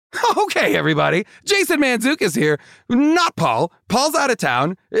Okay, everybody. Jason Mantzoukas here. Not Paul. Paul's out of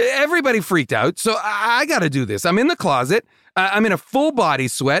town. Everybody freaked out, so I got to do this. I'm in the closet. I'm in a full body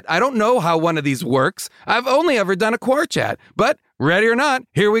sweat. I don't know how one of these works. I've only ever done a Quarchat, but ready or not,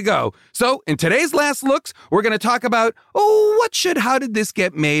 here we go. So in today's Last Looks, we're going to talk about, what should How Did This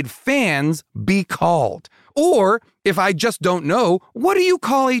Get Made fans be called? Or if I just don't know, what do you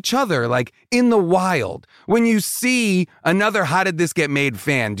call each other, like in the wild? When you see another How Did This Get Made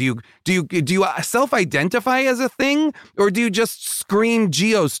fan, do you self-identify as a thing? Or do you just scream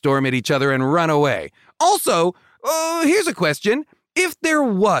Geostorm at each other and run away? Also, here's a question. If there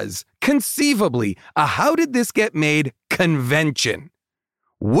was conceivably a How Did This Get Made convention,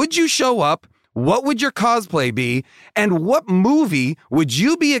 would you show up? What would your cosplay be? And what movie would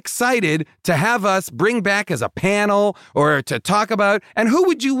you be excited to have us bring back as a panel or to talk about? And who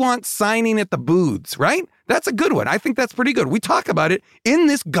would you want signing at the booths, right? That's a good one. I think that's pretty good. We talk about it in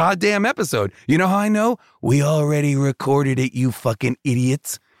this goddamn episode. You know how I know? We already recorded it, you fucking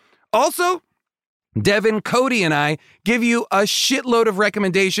idiots. Also, Devin, Cody, and I give you a shitload of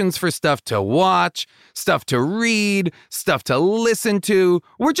recommendations for stuff to watch, stuff to read, stuff to listen to.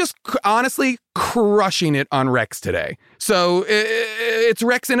 We're just honestly crushing it on Rex today. So it's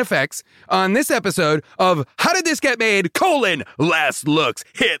Rex in effects on this episode of How Did This Get Made, Last Looks.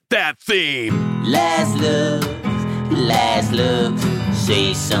 Hit that theme. Last looks,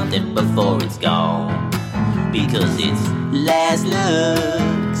 say something before it's gone. Because it's last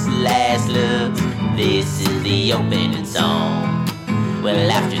looks, this is the opening song.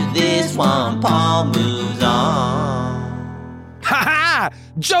 Well, after this one, Paul moves on. Ha ha!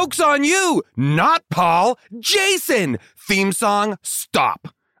 Joke's on you, not Paul, Jason! Theme song, stop.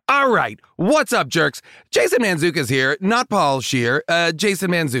 All right, what's up, jerks? Jason Mantzoukas here, not Paul Scheer,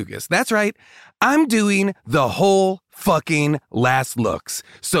 Jason Mantzoukas. That's right, I'm doing the whole fucking Last Looks.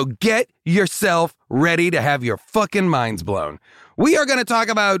 So get yourself ready to have your fucking minds blown. We are going to talk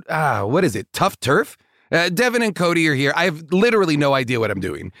about, what is it, Tuff Turf? Devin and Cody are here. I have literally no idea what I'm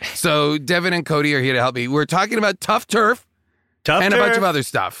doing. So Devin and Cody are here to help me. We're talking about Tuff Turf and a bunch of other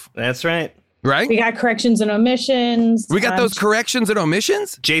stuff. That's right. Right? We got corrections and omissions. We got those corrections and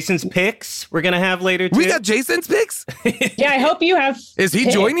omissions? Jason's picks we're going to have later, too. We got Jason's picks? Yeah, I hope you have. Is he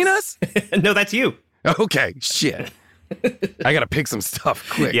picks. joining us? No, that's you. Okay, shit. I got to pick some stuff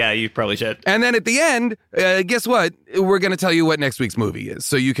quick. Yeah, you probably should. And then at the end, guess what? We're going to tell you what next week's movie is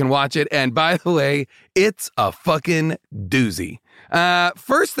so you can watch it. And by the way, it's a fucking doozy.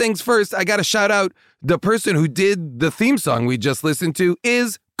 First things first, I got to shout out the person who did the theme song we just listened to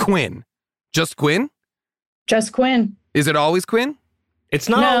is Quinn. Just Quinn? Just Quinn. Is it always Quinn? It's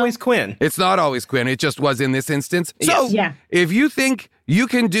not always Quinn. It's not always Quinn. It just was in this instance. So if you think you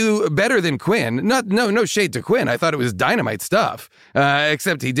can do better than Quinn, no shade to Quinn. I thought it was dynamite stuff,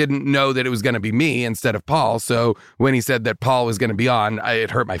 except he didn't know that it was going to be me instead of Paul. So when he said that Paul was going to be on,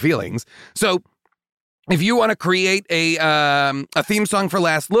 it hurt my feelings. So if you want to create a theme song for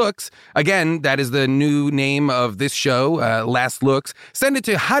Last Looks, again, that is the new name of this show, Last Looks, send it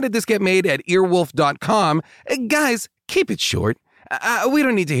to howdidthisgetmade@earwolf.com. Guys, keep it short. We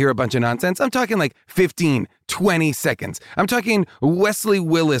don't need to hear a bunch of nonsense. I'm talking like 15, 20 seconds. I'm talking Wesley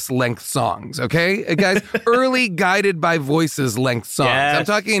Willis length songs, okay? Guys, early Guided by Voices length songs. Yes.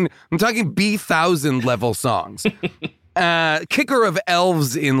 I'm talking B1000 level songs. Kicker of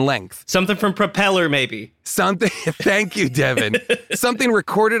Elves in length. Something from Propeller, maybe. Something, thank you, Devin. Something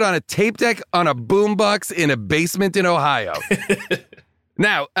recorded on a tape deck on a boombox in a basement in Ohio.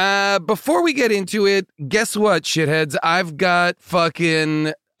 Now, before we get into it, guess what, shitheads? I've got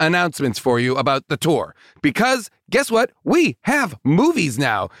fucking announcements for you about the tour. Because, guess what? We have movies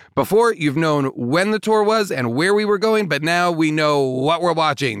now. Before, you've known when the tour was and where we were going, but now we know what we're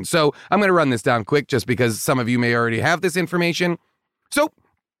watching. So I'm going to run this down quick just because some of you may already have this information. So,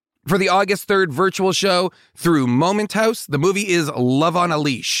 for the August 3rd virtual show through Moment House, the movie is Love on a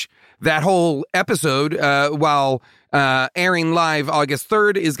Leash. That whole episode, while airing live August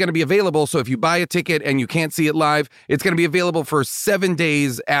 3rd, is going to be available. So if you buy a ticket and you can't see it live, it's going to be available for 7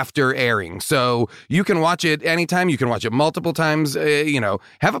 days after airing. So you can watch it anytime. You can watch it multiple times.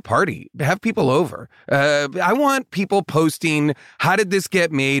 Have a party. Have people over. I want people posting, how did this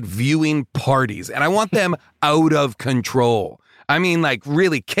get made, viewing parties. And I want them out of control. I mean, like,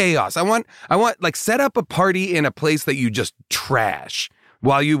 really chaos. I want like, set up a party in a place that you just trash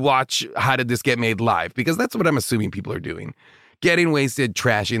while you watch How Did This Get Made live, because that's what I'm assuming people are doing. Getting wasted,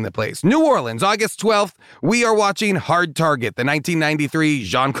 trashing the place. New Orleans, August 12th, we are watching Hard Target, the 1993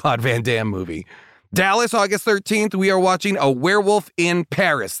 Jean-Claude Van Damme movie. Dallas, August 13th, we are watching A Werewolf in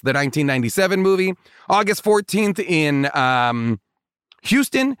Paris, the 1997 movie. August 14th in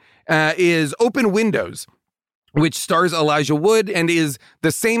Houston is Open Windows, which stars Elijah Wood and is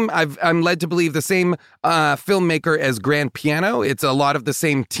the same, I'm led to believe, the same filmmaker as Grand Piano. It's a lot of the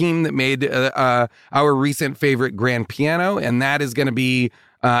same team that made our recent favorite Grand Piano, and that is going to be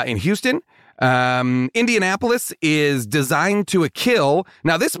in Houston. Indianapolis is Designed to a Kill.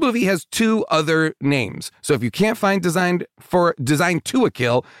 Now, this movie has two other names. So if you can't find Designed to a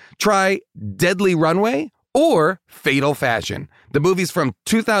Kill, try Deadly Runway or Fatal Fashion. The movie's from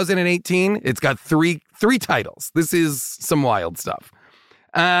 2018. It's got three titles. This is some wild stuff.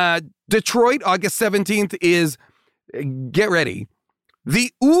 Detroit, August 17th is, get ready,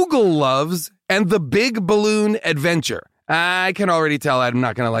 The Oogle Loves and the Big Balloon Adventure. I can already tell I'm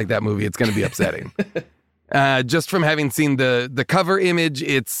not going to like that movie. It's going to be upsetting. Just from having seen the cover image,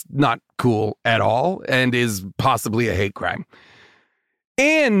 it's not cool at all and is possibly a hate crime.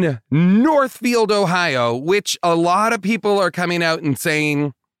 In Northfield, Ohio, which a lot of people are coming out and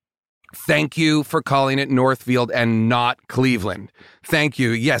saying, thank you for calling it Northfield and not Cleveland. Thank you.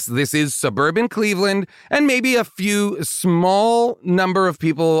 Yes, this is suburban Cleveland, and maybe a few small number of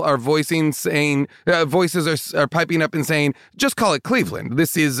people are voices are piping up and saying, just call it Cleveland.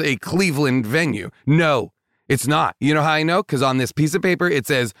 This is a Cleveland venue. No, it's not. You know how I know? Because on this piece of paper, it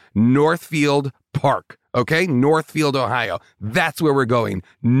says Northfield Park. Okay, Northfield, Ohio. That's where we're going,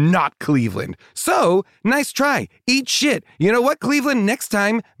 not Cleveland. So, nice try. Eat shit. You know what, Cleveland? Next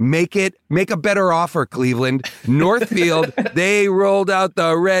time, make a better offer, Cleveland. Northfield, they rolled out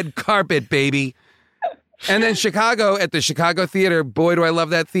the red carpet, baby. And then Chicago, at the Chicago Theater. Boy, do I love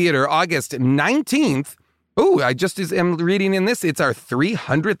that theater. August 19th. Oh, I just am reading in this. It's our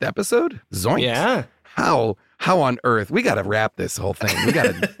 300th episode. Zoinks. Yeah. How on earth? We got to wrap this whole thing. We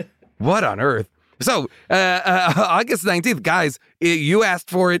got to, what on earth? So, August 19th, guys, you asked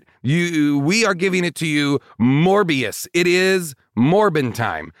for it. We are giving it to you. Morbius. It is Morbin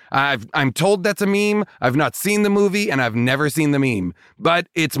time. I'm told that's a meme. I've not seen the movie, and I've never seen the meme. But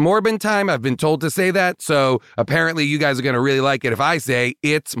it's Morbin time. I've been told to say that. So, apparently, you guys are going to really like it if I say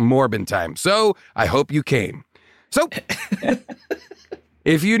it's Morbin time. So, I hope you came. So...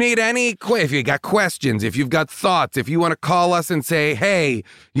 If you need if you got questions, if you've got thoughts, if you want to call us and say, hey,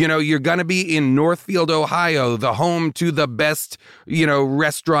 you're going to be in Northfield, Ohio, the home to the best,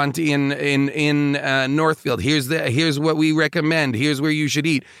 restaurant in Northfield. Here's what we recommend. Here's where you should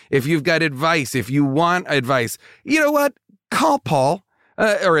eat. If you've got advice, if you want advice, you know what? Call Paul.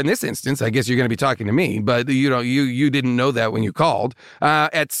 Or in this instance, I guess you're going to be talking to me, but you didn't know that when you called.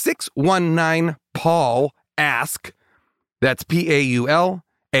 At 619-PAUL-ASK. That's PAULASK.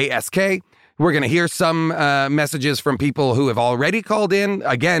 We're going to hear some messages from people who have already called in.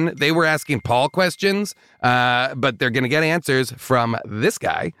 Again, they were asking Paul questions, but they're going to get answers from this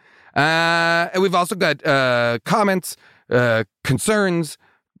guy. And we've also got comments, concerns,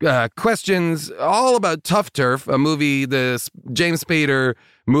 questions, all about Tuff, a movie, the James Spader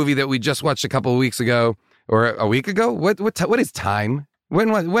movie that we just watched a couple of weeks ago, or a week ago. What is time?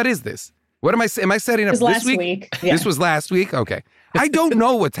 What is this? What am I setting up this week? Yeah. This was last week? Okay. I don't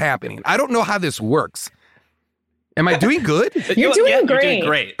know what's happening. I don't know how this works. Am I doing good? You're doing great. You're doing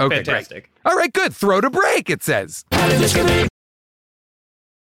great. Okay, Fantastic. Great. All right, good. Throw to break, it says.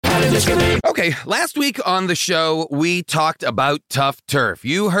 Okay, last week on the show, we talked about Tuff Turf.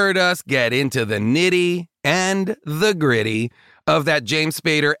 You heard us get into the nitty and the gritty of that James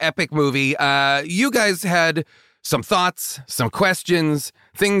Spader epic movie. You guys had some thoughts, some questions,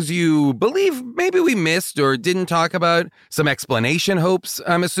 things you believe maybe we missed or didn't talk about, some explanation hopes,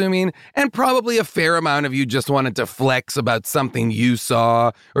 I'm assuming, and probably a fair amount of you just wanted to flex about something you saw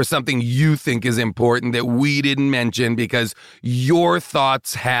or something you think is important that we didn't mention because your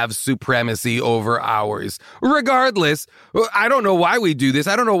thoughts have supremacy over ours. Regardless, I don't know why we do this.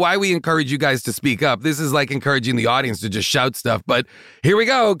 I don't know why we encourage you guys to speak up. This is like encouraging the audience to just shout stuff, but here we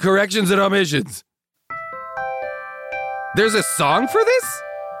go. Corrections and omissions. There's a song for this?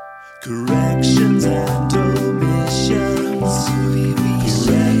 Corrections and omissions.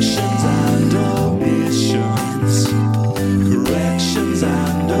 Corrections and omissions. Corrections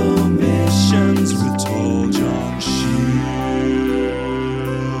and omissions with Tall John Shield.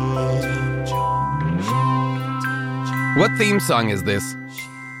 What theme song is this?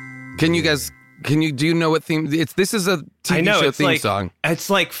 Do you know what theme? This is a TV show theme song.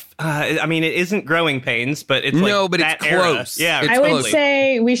 It's like, it isn't Growing Pains, but it's no, like but that it's era. close. Yeah, It's I would close.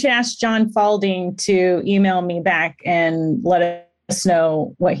 say we should ask John Falding to email me back and let us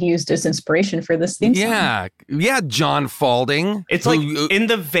know what he used as inspiration for this theme song. Yeah, John Falding. It's like in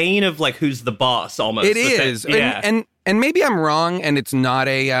the vein of like Who's the Boss almost. It is. Yeah. And maybe I'm wrong, and it's not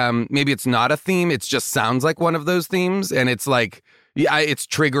a maybe it's not a theme. It just sounds like one of those themes, and it's like Yeah, it's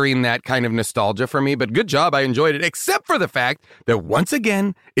triggering that kind of nostalgia for me, but good job. I enjoyed it, except for the fact that once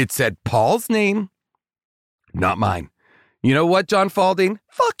again, it said Paul's name, not mine. You know what, John Falding?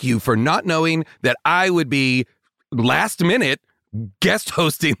 Fuck you for not knowing that I would be last minute guest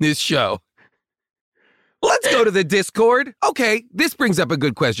hosting this show. Let's go to the Discord. Okay, this brings up a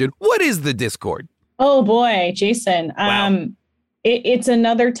good question. What is the Discord? Oh boy, Jason. Wow. It's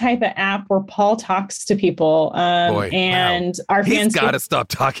another type of app where Paul talks to people. And our He's fans got to stop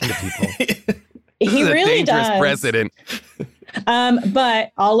talking to people. he This is a really dangerous does. precedent.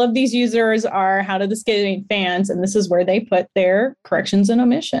 But all of these users are How to the Skating fans, and this is where they put their corrections and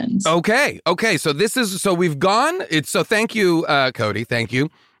omissions. Okay. So we've gone. Thank you, Cody. Thank you.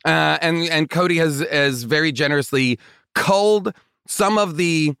 And Cody has very generously culled some of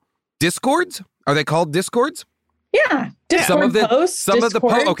the Discords. Are they called Discords? Yeah. Discord posts.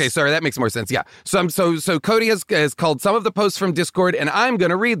 Okay, sorry, that makes more sense. Yeah. So Cody has called some of the posts from Discord, and I'm going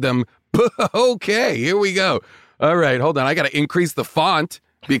to read them. Okay, here we go. All right, hold on. I got to increase the font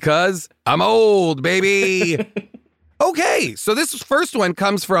because I'm old, baby. Okay, so this first one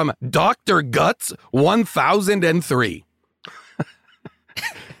comes from Dr. Guts 1003.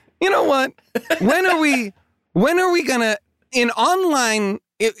 You know what? When are we gonna in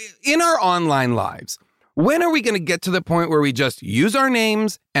our online lives? When are we gonna get to the point where we just use our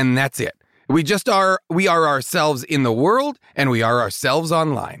names and that's it? We are ourselves in the world and we are ourselves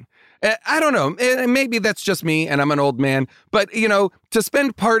online. I don't know. Maybe that's just me and I'm an old man. But, to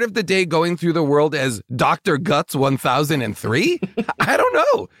spend part of the day going through the world as Dr. Guts 1003? I don't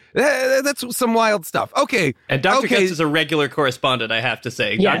know. That's some wild stuff. Okay. And Dr. Guts is a regular correspondent, I have to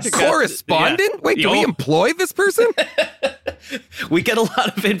say. Yes. Dr. Guts, Correspondent? yeah. Wait, do we employ this person? We get a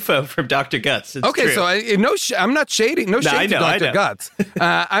lot of info from Dr. Guts. It's Okay, true. so I'm not shading. No shade I to know, I Dr. know. Guts.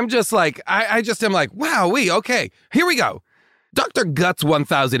 I'm just like, I just am like, wow, okay, here we go. Dr. Guts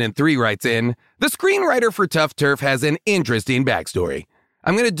 1003 writes in, the screenwriter for Tuff Turf has an interesting backstory.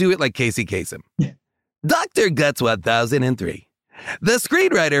 I'm going to do it like Casey Kasem. Dr. Guts 1003. The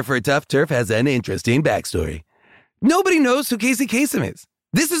screenwriter for Tuff Turf has an interesting backstory. Nobody knows who Casey Kasem is.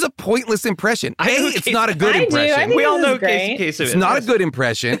 This is a pointless impression. I know A, it's Casey- not a good I do. impression. I think we all this is know great. Casey Kasem. It's not a good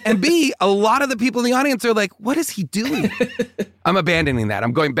impression. And B, a lot of the people in the audience are like, what is he doing? I'm abandoning that.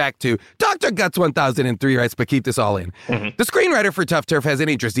 I'm going back to Dr. Guts 1003 writes, but keep this all in. Mm-hmm. The screenwriter for Tuff Turf has an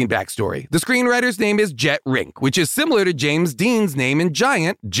interesting backstory. The screenwriter's name is Jet Rink, which is similar to James Dean's name in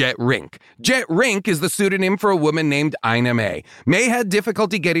Giant, Jet Rink. Jet Rink is the pseudonym for a woman named Ina May. May had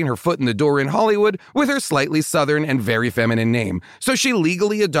difficulty getting her foot in the door in Hollywood with her slightly southern and very feminine name, so she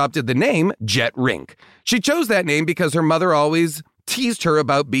legally adopted the name Jet Rink. She chose that name because her mother always teased her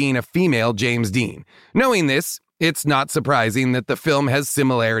about being a female James Dean. Knowing this, it's not surprising that the film has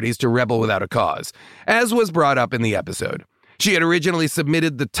similarities to Rebel Without a Cause, as was brought up in the episode. She had originally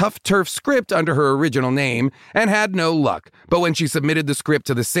submitted the Tuff Turf script under her original name and had no luck, but when she submitted the script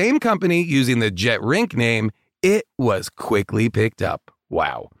to the same company using the Jet Rink name, it was quickly picked up.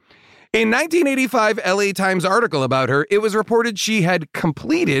 Wow. In 1985 LA Times article about her, it was reported she had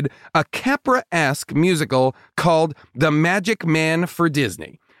completed a Capra-esque musical called The Magic Man for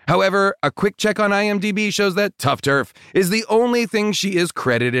Disney. However, a quick check on IMDb shows that Tuff Turf is the only thing she is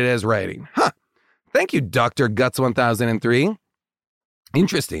credited as writing. Huh. Thank you, Dr. Guts 1003.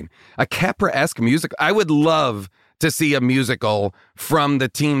 Interesting. A Capra-esque musical. I would love to see a musical from the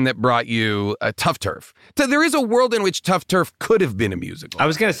team that brought you Tuff Turf. So there is a world in which Tuff Turf could have been a musical. I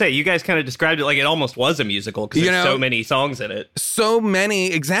was going to say, you guys kind of described it like it almost was a musical because there's so many songs in it. So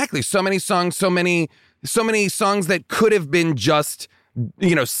many, exactly. So many songs, so many songs that could have been just,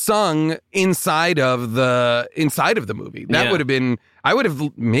 sung inside of the movie. That would have been, I would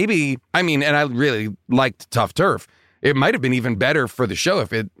have maybe, and I really liked Tuff Turf. It might have been even better for the show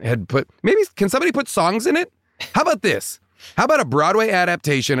if it had can somebody put songs in it? How about this? How about a Broadway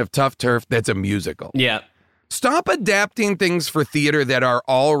adaptation of Tuff Turf that's a musical? Yeah. Stop adapting things for theater that are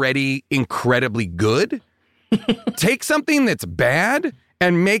already incredibly good. Take something that's bad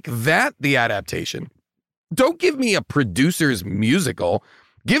and make that the adaptation. Don't give me a producer's musical.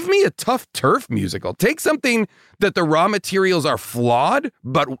 Give me a Tuff Turf musical. Take something that the raw materials are flawed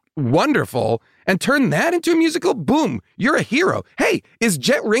but wonderful and turn that into a musical. Boom, you're a hero. Hey, is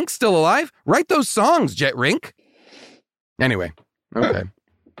Jet Rink still alive? Write those songs, Jet Rink. Anyway, okay.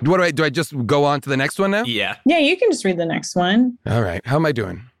 Do I just go on to the next one now? Yeah. Yeah, you can just read the next one. All right. How am I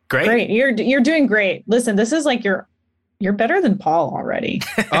doing? Great. You're doing great. Listen, this is like you're better than Paul already.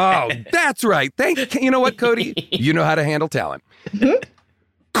 Oh, that's right. You know what, Cody? You know how to handle talent.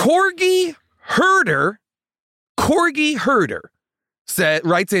 Corgi Herder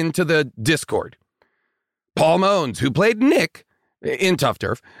writes into the Discord. Paul Mones, who played Nick, in Tuff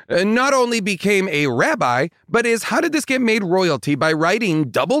Turf, not only became a rabbi, but is How Did This Get Made royalty by writing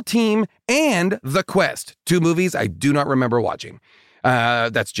Double Team and The Quest, 2 movies I do not remember watching.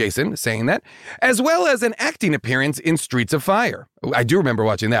 That's Jason saying that, as well as an acting appearance in Streets of Fire. I do remember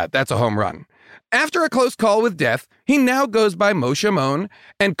watching that. That's a home run. After a close call with death, he now goes by Moshe Mon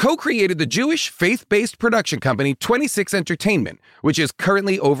and co-created the Jewish faith-based production company 26 Entertainment, which is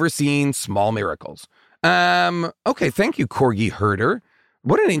currently overseeing Small Miracles. Okay, thank you, Corgi Herder.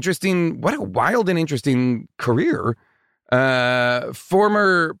 What a wild and interesting career.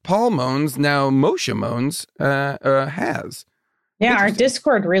 Former Paul Mons, now Moshe Mons, has. Yeah, our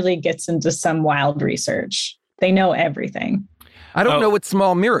Discord really gets into some wild research. They know everything. I don't know what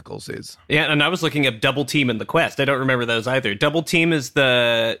Small Miracles is. Yeah, and I was looking up Double Team and The Quest. I don't remember those either. Double Team is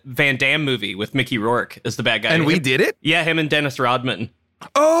the Van Damme movie with Mickey Rourke as the bad guy. And we did it? Yeah, him and Dennis Rodman.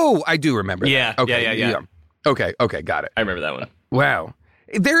 Oh, I do remember that. Okay, yeah. Okay, got it. I remember that one. Wow.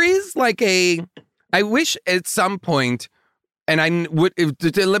 There is like I wish at some point, and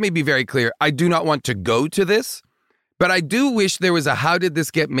let me be very clear, I do not want to go to this, but I do wish there was a How Did This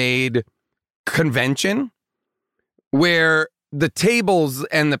Get Made convention where the tables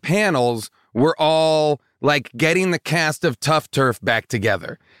and the panels were all like getting the cast of Tuff Turf back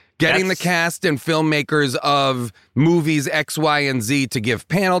together. Getting the cast and filmmakers of movies X, Y, and Z to give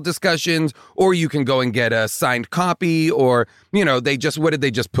panel discussions, or you can go and get a signed copy, or, what did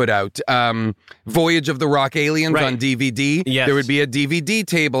they just put out? Voyage of the Rock Aliens on DVD. Yes. There would be a DVD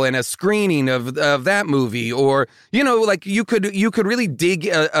table and a screening of that movie, or, you could really dig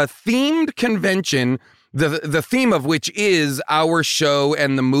a themed convention, the theme of which is our show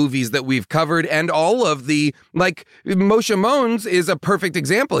and the movies that we've covered, and all of the, like, Moshe Mons is a perfect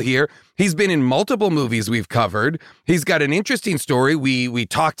example here. He's been in multiple movies we've covered. He's got an interesting story. We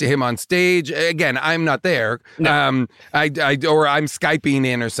talked to him on stage. Again, I'm not there. No. Or I'm Skyping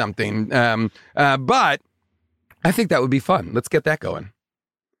in or something. But I think that would be fun. Let's get that going.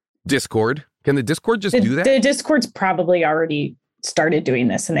 Discord. Can the Discord just do that? The Discord's probably already started doing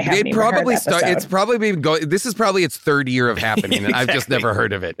this, and they haven't even heard the episode. It's probably been going. This is probably its 3rd year of happening, and I've just never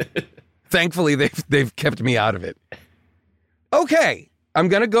heard of it. Thankfully, they've kept me out of it. Okay, I'm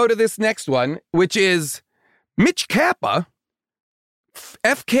gonna go to this next one, which is Mitch Kappa,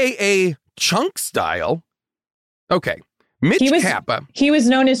 FKA Chunk Style. Okay, Kappa. He was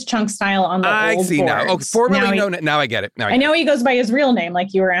known as Chunk Style on the old boards. I see now. Okay, formerly known. Now I get it. I know he goes by his real name,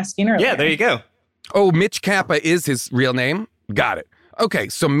 like you were asking earlier. Yeah, there you go. Oh, Mitch Kappa is his real name. Got it. Okay,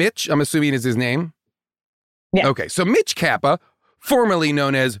 so Mitch, I'm assuming is his name? Yeah. Okay, so Mitch Kappa, formerly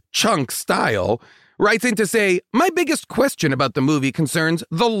known as Chunk Style, writes in to say, my biggest question about the movie concerns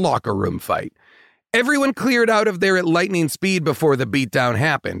the locker room fight. Everyone cleared out of there at lightning speed before the beatdown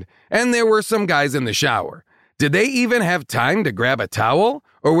happened, and there were some guys in the shower. Did they even have time to grab a towel?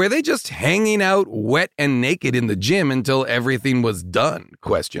 Or were they just hanging out wet and naked in the gym until everything was done? ?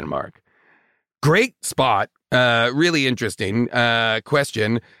 Great spot. Really interesting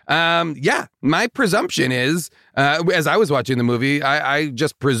question. Yeah, my presumption is, as I was watching the movie, I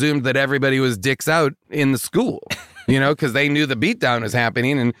just presumed that everybody was dicks out in the school, because they knew the beatdown was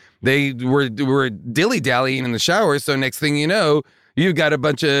happening and they were dilly-dallying in the shower. So next thing you know, you got a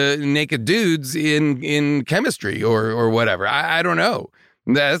bunch of naked dudes in chemistry or whatever. I don't know.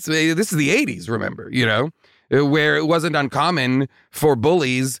 This is the 80s, remember, where it wasn't uncommon for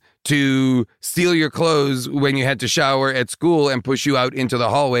bullies to steal your clothes when you had to shower at school and push you out into the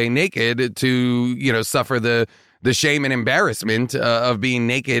hallway naked to, suffer the shame and embarrassment of being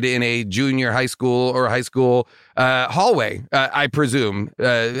naked in a junior high school or high school hallway. I presume.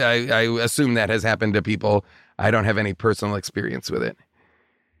 I assume that has happened to people. I don't have any personal experience with it.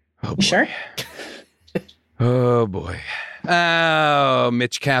 Oh, boy. Sure. Oh, boy. Oh,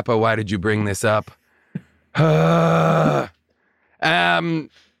 Mitch Kappa, why did you bring this up?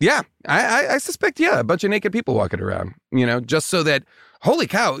 Yeah, I suspect, a bunch of naked people walking around, just so that, holy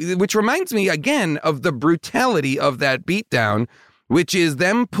cow, which reminds me again of the brutality of that beatdown, which is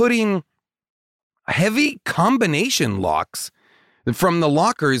them putting heavy combination locks from the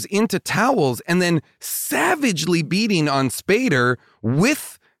lockers into towels and then savagely beating on Spader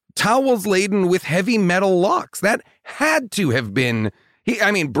with towels laden with heavy metal locks. That had to have been,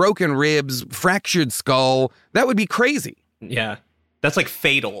 broken ribs, fractured skull. That would be crazy. Yeah. That's like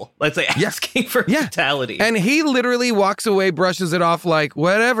fatal. That's like asking for fatality. And he literally walks away, brushes it off like,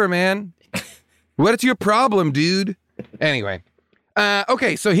 whatever, man. What's your problem, dude? Anyway.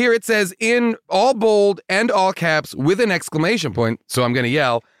 Okay, so here it says in all bold and all caps with an exclamation point. So I'm going to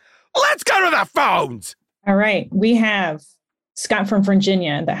yell, let's go to the phones. All right. We have Scott from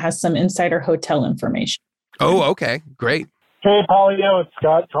Virginia that has some insider hotel information. Oh, okay. Great. Hey, Polio, it's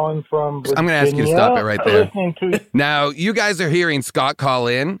Scott calling from Virginia. I'm going to ask you to stop it right there. Listening to Now, you guys are hearing Scott call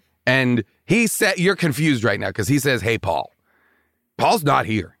in, and he said, you're confused right now because he says, hey, Paul. Paul's not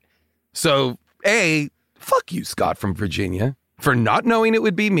here. So, A, fuck you, Scott from Virginia, for not knowing it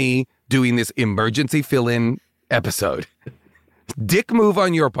would be me doing this emergency fill-in episode. Dick move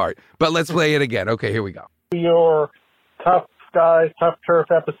on your part. But let's play it again. Okay, here we go. your Tough Guys, Tough Turf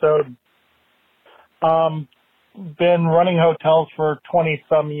episode. Been running hotels for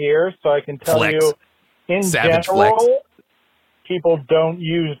 20-some years, so I can tell Flex. you, in Savage general, flex. people don't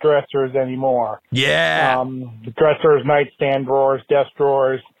use dressers anymore. Yeah. Dressers, nightstand drawers, desk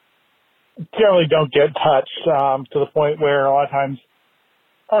drawers generally don't get touched to the point where a lot of times,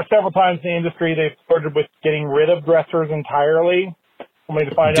 or several times in the industry, they've started with getting rid of dressers entirely, only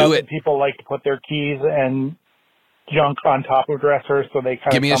to find Do out it. that people like to put their keys and junk on top of dressers, so they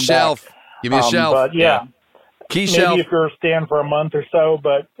kind Give of me a come shelf. back. Give me a shelf. But yeah. Key Maybe shelf. if you're staying for a month or so,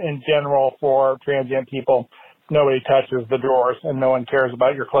 but in general, for transient people, nobody touches the drawers and no one cares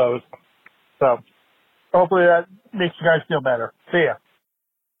about your clothes. So hopefully that makes you guys feel better. See ya.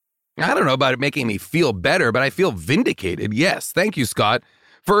 I don't know about it making me feel better, but I feel vindicated. Yes. Thank you, Scott,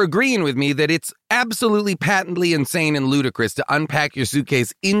 for agreeing with me that it's absolutely patently insane and ludicrous to unpack your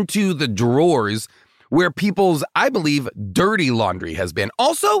suitcase into the drawers where people's, I believe, dirty laundry has been.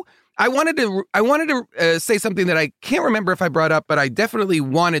 Also, I wanted to say something that I can't remember if I brought up, but I definitely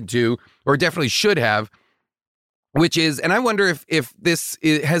wanted to, or definitely should have, which is, and I wonder if this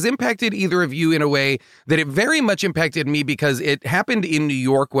has impacted either of you in a way that it very much impacted me because it happened in New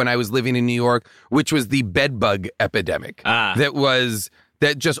York when I was living in New York, which was the bedbug epidemic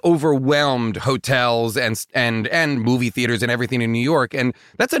that just overwhelmed hotels and movie theaters and everything in New York. And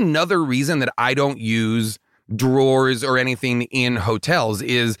that's another reason that I don't use drawers or anything in hotels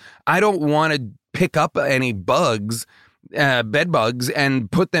is I don't want to pick up any bugs, bed bugs, and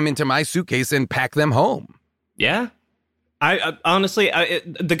put them into my suitcase and pack them home. Yeah. I honestly,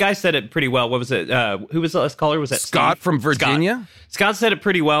 the guy said it pretty well. What was it? Who was the last caller? Was that Scott Steve? from Virginia? Scott said it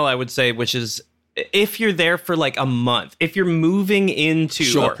pretty well, I would say, which is if you're there for like a month, if you're moving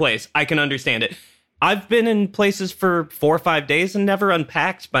into a place, I can understand it. I've been in places for 4 or 5 days and never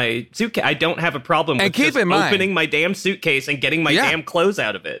unpacked my suitcase. I don't have a problem with just opening my damn suitcase and getting my damn clothes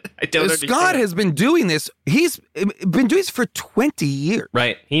out of it. I don't understand. Scott has been doing this. He's been doing this for 20 years.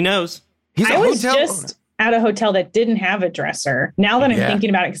 Right. He knows. He's a I was hotel just owner. at a hotel that didn't have a dresser. Now that I'm thinking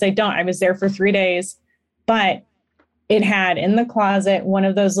about it, because I was there for 3 days, but it had in the closet one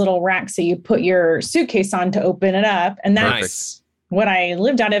of those little racks that you put your suitcase on to open it up. And that's what I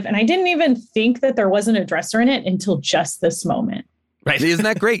lived out of. And I didn't even think that there wasn't a dresser in it until just this moment. Right. Isn't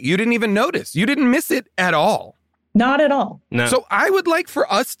that great? You didn't even notice. You didn't miss it at all. Not at all. No. So I would like for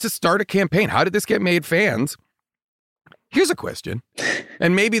us to start a campaign. How did this get made, fans? Here's a question.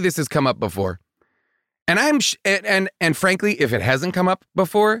 And maybe this has come up before. And and frankly, if it hasn't come up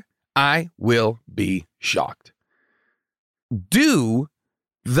before, I will be shocked. Do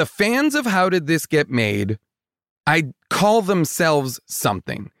the fans of How Did This Get Made, I call themselves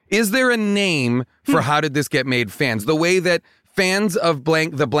something? Is there a name for How Did This Get Made fans? The way that fans of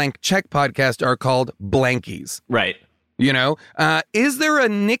the Blank Check podcast are called blankies. Right. You know, is there a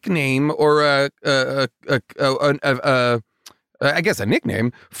nickname or I guess a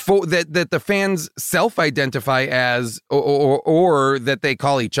nickname for that the fans self-identify as or that they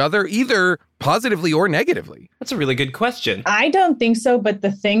call each other, either positively or negatively? That's a really good question. I don't think so. But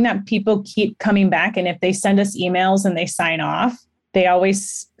the thing that people keep coming back, and if they send us emails and they sign off, they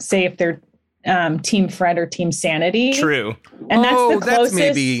always say if they're Team Fred or Team Sanity. True. And that's the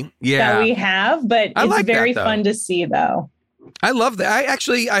closest that we have. But I it's like very that, fun to see, though. I love that.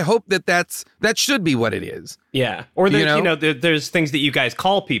 I hope that should be what it is. Yeah. Or there's things that you guys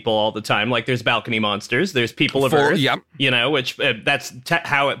call people all the time. Like there's balcony monsters. There's people of Earth. Yep. Which that's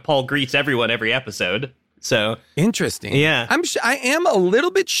how Paul greets everyone every episode. So interesting. Yeah. I am a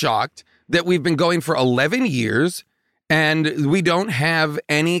little bit shocked that we've been going for 11 years and we don't have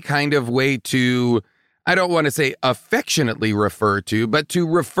any kind of way to, I don't want to say affectionately refer to, but to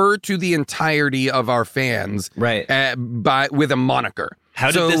refer to the entirety of our fans, right? With a moniker.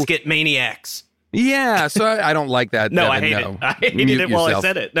 How did this get Maniacs? Yeah, so I don't like that. No, Devin, I hate it. I hated it while I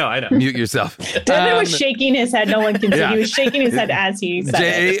said it. No, I know. Mute yourself. Devin was shaking his head. No one can see. He was shaking his head as he said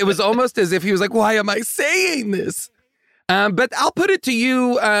it. It was almost as if he was like, "Why am I saying this?" But I'll put it to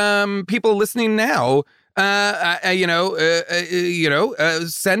you, people listening now. Send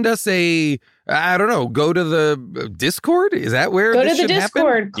us a. I don't know. Go to the Discord. Is that where? Go this to the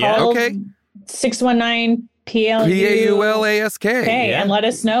Discord. Happen? Call okay. 619 PLUASK PAULASK. and let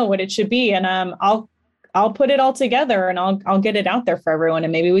us know what it should be. And I'll I'll put it all together and I'll get it out there for everyone,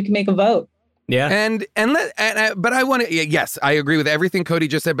 and maybe we can make a vote. Yeah. But I want to, yes, I agree with everything Cody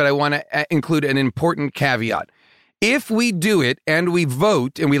just said, but I want to include an important caveat. If we do it and we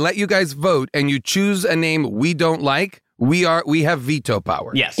vote and we let you guys vote and you choose a name we don't like, we have veto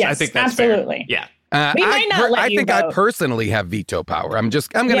power. Yes, I think that's absolutely. fair. Yeah. We might not let you think vote. I personally have veto power. I'm going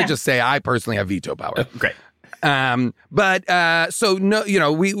to just say I personally have veto power. Great. So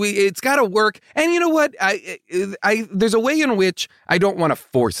no, we it's got to work. And you know what? I there's a way in which I don't want to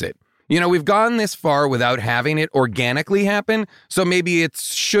force it. We've gone this far without having it organically happen, so maybe it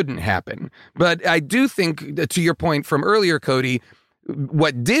shouldn't happen. But I do think, to your point from earlier, Cody,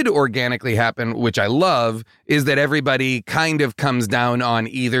 what did organically happen, which I love, is that everybody kind of comes down on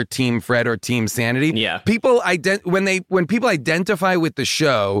either Team Fred or Team Sanity. Yeah. People when people identify with the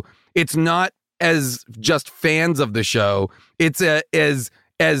show, it's not as just fans of the show. It's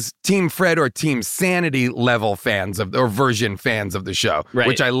as Team Fred or Team Sanity level fans or version fans of the show, right.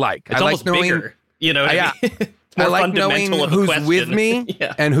 Which I like. It's I almost like knowing, bigger. You know what I mean? I like knowing who's with me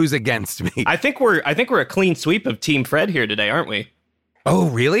and who's against me. I think we're a clean sweep of Team Fred here today, aren't we? Oh,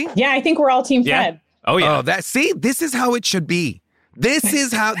 really? Yeah, I think we're all Team Fred. Oh, yeah. Oh, this is how it should be. This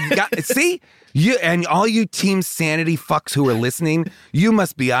is how, see? You and all you Team Sanity fucks who are listening, you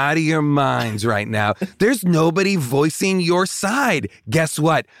must be out of your minds right now. There's nobody voicing your side. Guess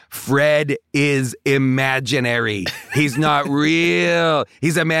what? Fred is imaginary. He's not real.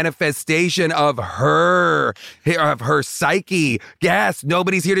 He's a manifestation of her psyche. Yes,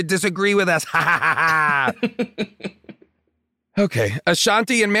 nobody's here to disagree with us. Ha ha ha. Okay,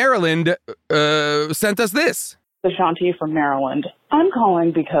 Ashanti in Maryland sent us this. Ashanti from Maryland. I'm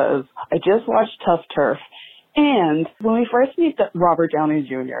calling because I just watched Tuff, and when we first meet Robert Downey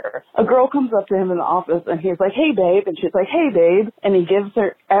Jr., a girl comes up to him in the office and he's like, "Hey babe," and she's like, "Hey babe," and he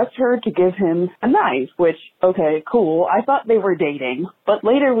asks her to give him a knife, which, okay, cool. I thought they were dating, but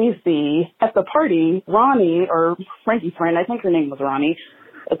later we see at the party, Ronnie, or Frankie's friend, I think her name was Ronnie,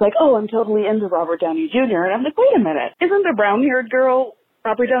 it's like, "Oh, I'm totally into Robert Downey Jr." And I'm like, wait a minute, isn't the brown-haired girl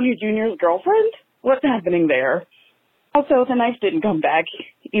Robert Downey Jr.'s girlfriend? What's happening there? Also, the knife didn't come back,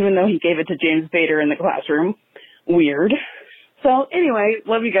 even though he gave it to James Bader in the classroom. Weird. So, anyway,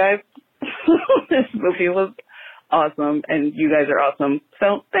 love you guys. This movie was awesome, and you guys are awesome.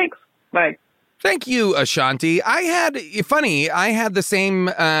 So, thanks. Bye. Thank you, Ashanti. I had the same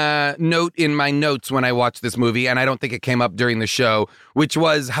note in my notes when I watched this movie, and I don't think it came up during the show, which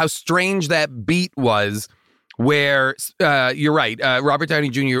was how strange that beat was where, you're right, Robert Downey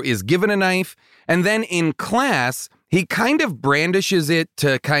Jr. is given a knife, and then in class, he kind of brandishes it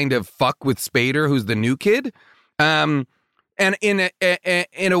to kind of fuck with Spader, who's the new kid. And in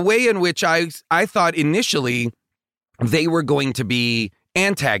a way in which I thought initially they were going to be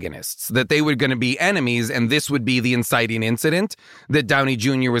antagonists, that they were going to be enemies, and this would be the inciting incident, that Downey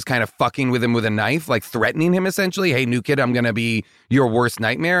Jr. was kind of fucking with him with a knife, like threatening him essentially, "Hey, new kid, I'm going to be your worst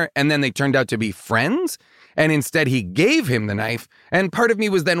nightmare." And then they turned out to be friends, and instead he gave him the knife. And part of me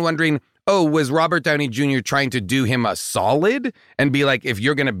was then wondering, oh, was Robert Downey Jr. trying to do him a solid and be like, if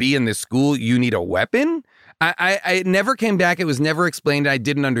you're going to be in this school, you need a weapon? I never came back. It was never explained. I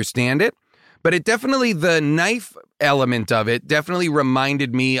didn't understand it. But it definitely, the knife element of it definitely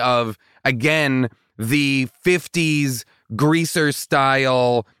reminded me of, again, the 50s greaser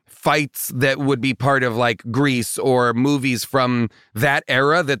style fights that would be part of like Grease or movies from that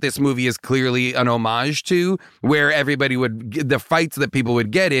era that this movie is clearly an homage to, where everybody the fights that people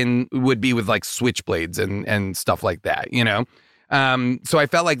would get in would be with like switchblades and stuff like that, So I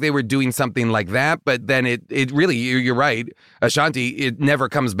felt like they were doing something like that, but then it really, you're right, Ashanti, it never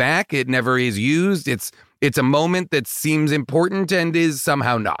comes back. It never is used. It's a moment that seems important and is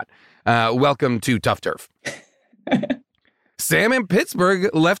somehow not. Welcome to Tuff Turf. Sam in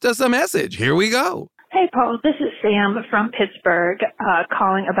Pittsburgh left us a message. Here we go. Hey, Paul. This is Sam from Pittsburgh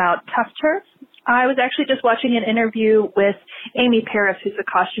calling about Tuff Turf. I was actually just watching an interview with Amy Paris, who's a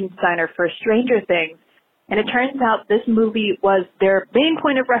costume designer for Stranger Things. And it turns out this movie was their main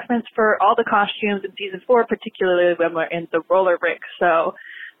point of reference for all the costumes in season 4, particularly when we're in the roller rink. So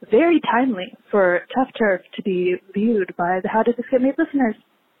very timely for Tuff Turf to be viewed by the How Did This Get Made listeners.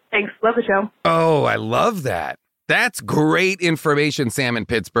 Thanks. Love the show. Oh, I love that. That's great information, Sam in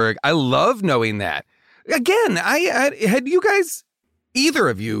Pittsburgh. I love knowing that. Again, had you guys, either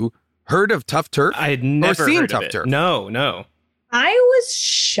of you, heard of Tuff Turf? I had never seen heard Tuff of it. Turf. No. I was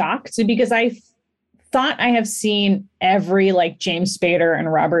shocked because I thought I have seen every like James Spader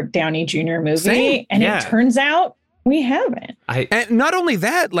and Robert Downey Jr. movie. Same. And Yeah. it turns out we haven't. And not only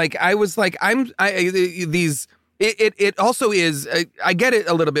that, like I was like, these it also is, I get it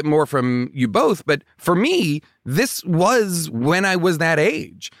a little bit more from you both, but for me, this was when I was that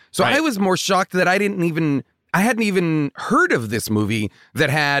age. So I was more shocked that I hadn't even heard of this movie that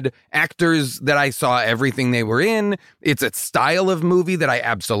had actors that I saw everything they were in. It's a style of movie that I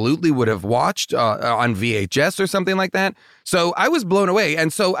absolutely would have watched on VHS or something like that. So I was blown away.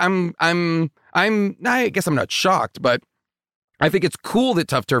 And so I guess I'm not shocked, but I think it's cool that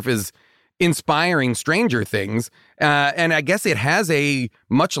Tuff Turf is inspiring Stranger Things. And I guess it has a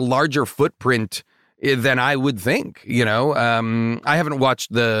much larger footprint than I would think, you know. I haven't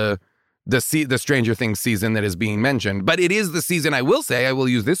watched the Stranger Things season that is being mentioned, but it is the season. I will say, I will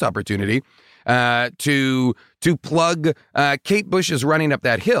use this opportunity to plug Kate Bush is Running Up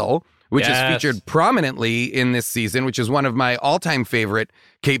That Hill, which is featured prominently in this season, which is one of my all-time favorite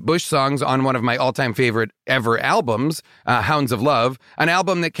Kate Bush songs on one of my all-time favorite ever albums, Hounds of Love, an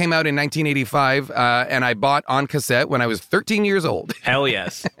album that came out in 1985 and I bought on cassette when I was 13 years old. Hell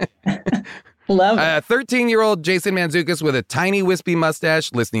yes. Love it. 13-year-old Jason Mantzoukas with a tiny wispy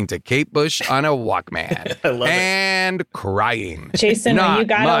mustache listening to Kate Bush on a Walkman. I love and crying. Jason, when you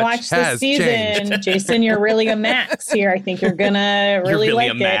gotta watch this season, changed. Jason, you're really a Max here. I think you're gonna really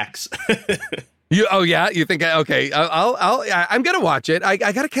like a Max. Oh yeah, you think? Okay, I'm gonna watch it. I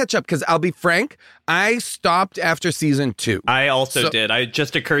gotta catch up because I'll be frank, I stopped after season 2. I also did. It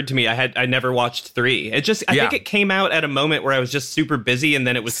just occurred to me I never watched 3. It just I think it came out at a moment where I was just super busy, and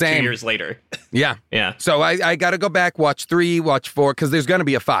then it was 2 years later. Yeah. So I gotta go back, watch 3, watch 4, because there's gonna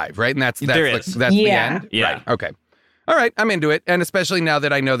be a 5, right? And that's the end. Yeah. Right. Okay. All right, I'm into it, and especially now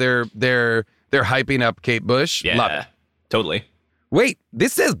that I know they're hyping up Kate Bush. Yeah. Love it. Totally. Wait,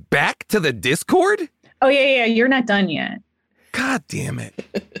 this says back to the Discord? Oh, yeah. You're not done yet. God damn it.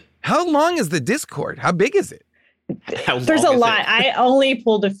 How long is the Discord? How big is it? There's a lot. I only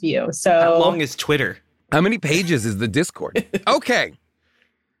pulled a few. So how long is Twitter? How many pages is the Discord? Okay.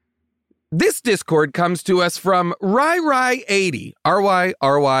 This Discord comes to us from RyRy80.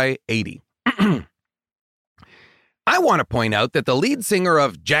 RYRY80. I want to point out that the lead singer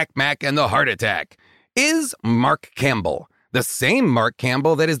of Jack Mack and the Heart Attack is Mark Campbell. The same Mark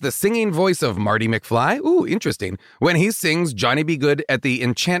Campbell that is the singing voice of Marty McFly. Ooh, interesting. When he sings Johnny Be Good at the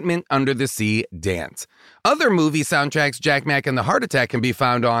Enchantment Under the Sea dance. Other movie soundtracks Jack Mack and the Heart Attack can be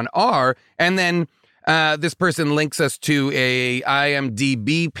found on are, and then this person links us to a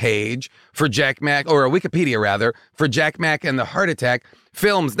IMDb page for Jack Mack, or a Wikipedia rather, for Jack Mack and the Heart Attack.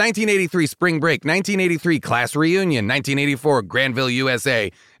 Films: 1983 Spring Break, 1983 Class Reunion, 1984 Granville,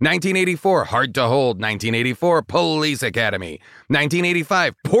 USA, 1984 Hard to Hold, 1984 Police Academy,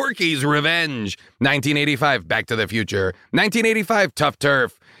 1985 Porky's Revenge, 1985 Back to the Future, 1985 Tuff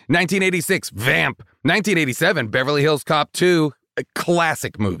Turf, 1986 Vamp, 1987 Beverly Hills Cop 2, a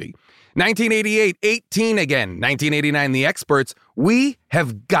classic movie. 1988, 18 again. 1989, The Experts. We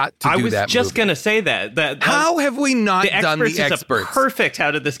have got to do that movie. I was just going to say that. How have we not done The Experts? Is a perfect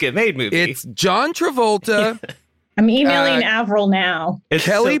How Did This Get Made movie. It's John Travolta. I'm emailing Avril now.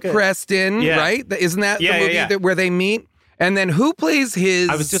 Kelly Preston, right? Isn't that the movie where they meet? And then who plays his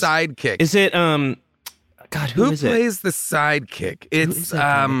sidekick? Is it, God, who is it? Who plays the sidekick? It's,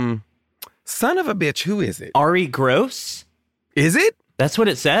 son of a bitch, who is it? Ari Gross? Is it? That's what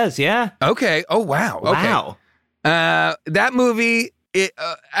it says, yeah. Okay. Oh, wow. Okay. Wow. That movie,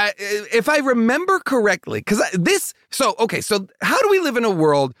 if I remember correctly, so how do we live in a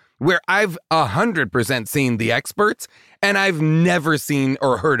world where I've 100% seen The Experts and I've never seen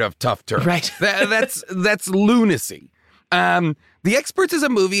or heard of Tuff Turf? Right. That's lunacy. The Experts is a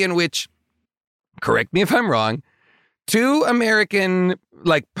movie in which, correct me if I'm wrong, 2 American,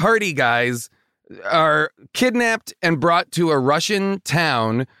 party guys are kidnapped and brought to a Russian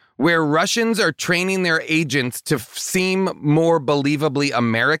town where Russians are training their agents to seem more believably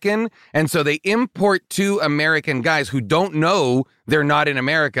American. And so they import 2 American guys who don't know they're not in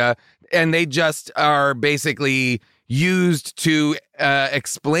America. And they just are basically used to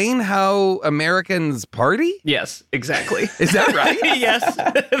explain how Americans party? Yes, exactly. Is that right? Yes,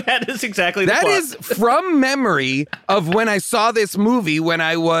 that is exactly the plot. That is from memory of when I saw this movie when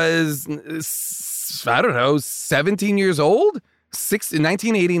I was, 17 years old?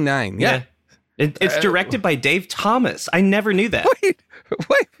 1989. Yeah. It's directed by Dave Thomas. I never knew that. Wait,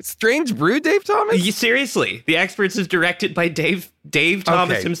 Strange Brew, Dave Thomas? Seriously, The Experts is directed by Dave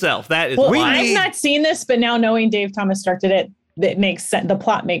Thomas himself. That is I've not seen this, but now knowing Dave Thomas directed it, that makes sense. The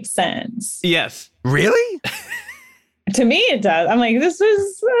plot makes sense. Yes. Really? To me, it does. I'm like, this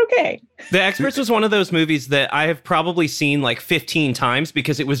is okay. The Experts was one of those movies that I have probably seen like 15 times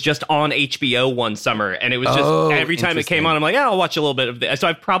because it was just on HBO one summer. And it was just every time it came on, I'm like, I'll watch a little bit of this. So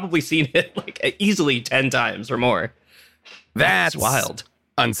I've probably seen it like easily 10 times or more. That's wild.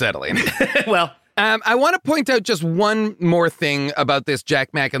 Unsettling. Well, I want to point out just one more thing about this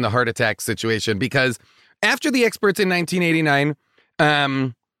Jack Mack and the heart attack situation, because after The Experts in 1989,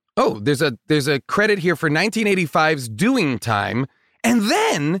 there's a credit here for 1985's Doing Time, and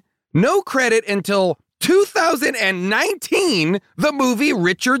then no credit until 2019, the movie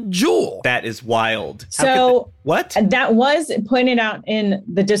Richard Jewell. That is wild. So what? That was pointed out in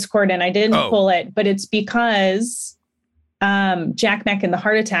the Discord, and I didn't pull it, but it's because Jack Mack and the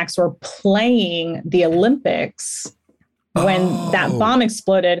heart attacks were playing the Olympics when that bomb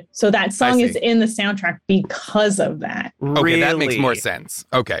exploded. So that song is in the soundtrack because of that. Okay, really? That makes more sense.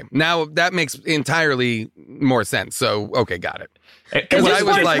 Okay, now that makes entirely more sense. So, okay, got it. Because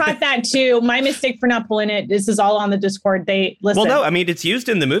Discord caught that too. My mistake for not pulling it. This is all on the Discord. They listen. Well, no, I mean, it's used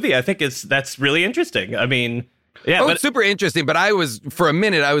in the movie. I think that's really interesting. I mean, yeah. It's super interesting. But for a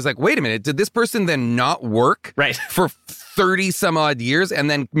minute, I was like, wait a minute. Did this person then not work for 30 some odd years and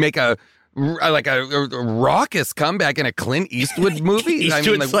then make a raucous comeback in a Clint Eastwood movie?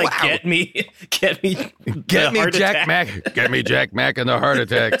 Eastwood's wow. Get me Jack Mack. Get me Jack Mack and the heart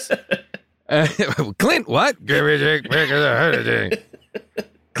attacks. Clint, what? Give me Jack Mack and the heart attack.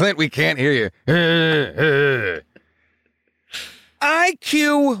 Clint, we can't hear you.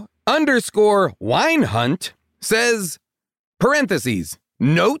 IQ_Winehunt says, parentheses,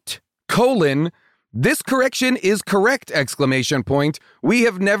 note, : this correction is correct, ! We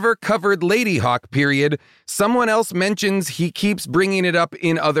have never covered Lady Hawk, . Someone else mentions he keeps bringing it up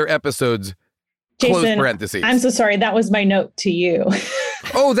in other episodes. Close Jason, parentheses. I'm so sorry. That was my note to you.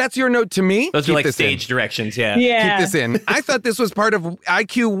 Oh, that's your note to me? Those are like stage directions, yeah. Keep this in. I thought this was part of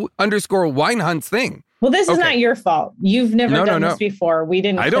IQ_Winehunt's thing. Well, this is not your fault. You've never done this before. We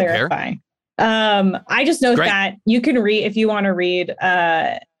didn't clarify. I just note that you can read, if you want to read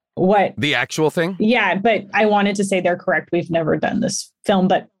what the actual thing. Yeah, but I wanted to say they're correct. We've never done this film,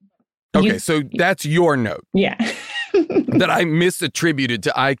 but okay, so that's your note. Yeah. That I misattributed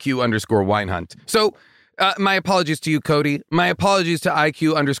to IQ_Winehunt. So my apologies to you, Cody. My apologies to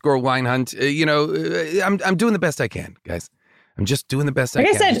IQ_Winehunt. I'm doing the best I can, guys. I'm just doing the best I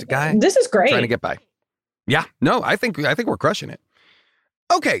can. Like I said, this is great. Trying to get by. Yeah, no, I think we're crushing it.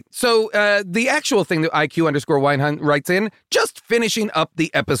 Okay, so the actual thing that IQ_Winehunt writes in, just finishing up the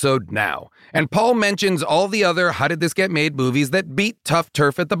episode now. And Paul mentions all the other How Did This Get Made movies that beat Tuff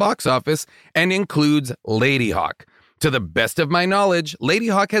Turf at the box office and includes Lady Hawk. To the best of my knowledge, Lady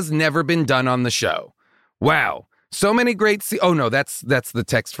Hawk has never been done on the show. Wow, so many great oh no, that's the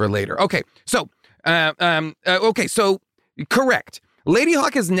text for later. Okay, so correct. Lady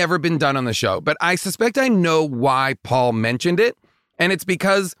Hawk has never been done on the show, but I suspect I know why Paul mentioned it. And it's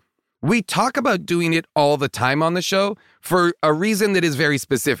because we talk about doing it all the time on the show for a reason that is very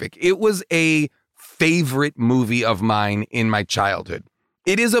specific. It was a favorite movie of mine in my childhood.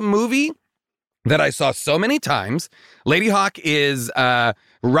 It is a movie that I saw so many times. Lady Hawk is Rutger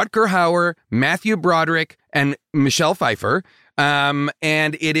Hauer, Matthew Broderick, and Michelle Pfeiffer.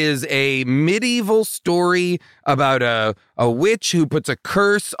 And it is a medieval story about a witch who puts a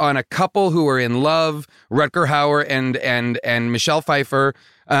curse on a couple who are in love, Rutger Hauer and Michelle Pfeiffer.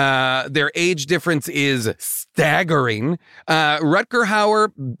 Their age difference is staggering. Rutger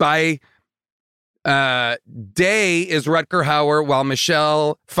Hauer by day is Rutger Hauer, while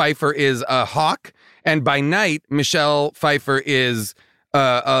Michelle Pfeiffer is a hawk. And by night, Michelle Pfeiffer is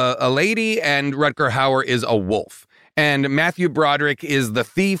a lady and Rutger Hauer is a wolf. And Matthew Broderick is the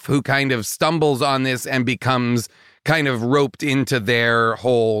thief who kind of stumbles on this and becomes kind of roped into their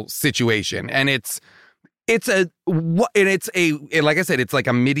whole situation. And it's like I said, it's like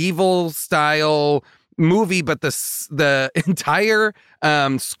a medieval style movie, but the entire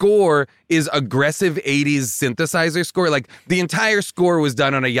score is aggressive 80s synthesizer score. Like the entire score was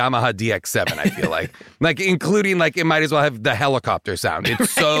done on a Yamaha DX7, I feel like. Like including like it might as well have the helicopter sound.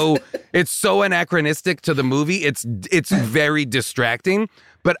 It's it's so anachronistic to the movie. It's very distracting.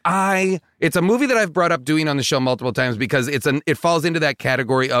 But it's a movie that I've brought up doing on the show multiple times because it falls into that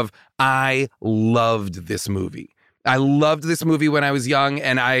category of I loved this movie. I loved this movie when I was young,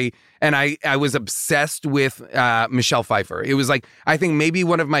 and I was obsessed with Michelle Pfeiffer. It was like, I think maybe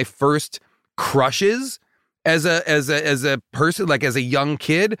one of my first crushes as a person, like as a young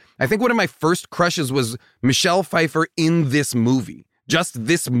kid. I think one of my first crushes was Michelle Pfeiffer in this movie, just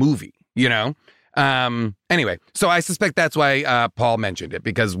this movie, you know? Anyway, so I suspect that's why Paul mentioned it,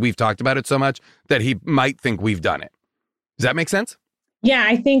 because we've talked about it so much that he might think we've done it. Does that make sense? Yeah,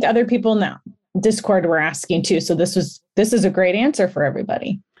 I think other people now Discord were asking too. So this is a great answer for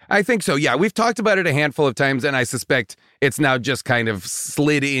everybody. I think so. Yeah, we've talked about it a handful of times, and I suspect it's now just kind of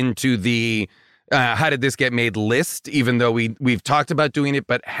slid into the how did this get made list, even though we've talked about doing it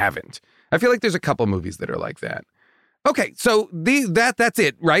but haven't. I feel like there's a couple movies that are like that. Okay, so that's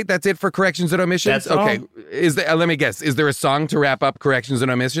it, right? That's it for corrections and omissions? That's okay. all. Let me guess. Is there a song to wrap up corrections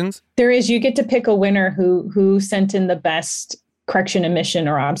and omissions? There is. You get to pick a winner who sent in the best correction, omission,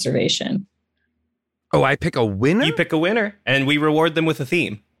 or observation. Oh, I pick a winner? You pick a winner, and we reward them with a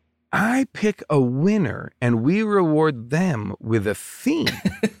theme. I pick a winner, and we reward them with a theme.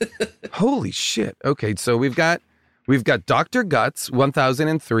 Holy shit. Okay, so we've got Dr. Guts,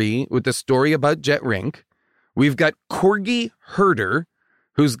 1003, with the story about Jet Rink. We've got Corgi Herder,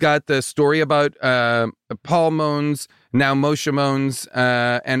 who's got the story about Paul Mones, now Moshe Mones,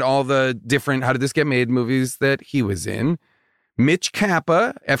 and all the different How Did This Get Made movies that he was in. Mitch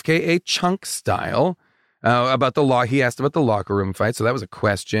Kappa, FKA Chunk Style, about the law. He asked about the locker room fight, so that was a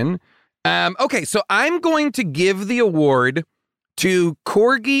question. Okay, so I'm going to give the award to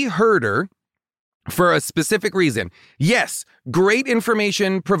Corgi Herder for a specific reason. Yes, great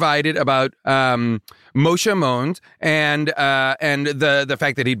information provided about Moshe Mones and the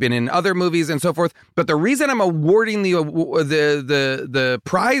fact that he'd been in other movies and so forth. But the reason I'm awarding the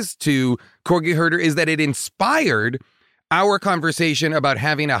prize to Corgi Herder is that it inspired our conversation about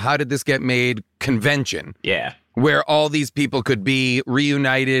having a How Did This Get Made convention. Yeah. Where all these people could be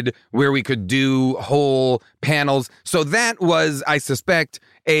reunited, where we could do whole panels. So that was, I suspect,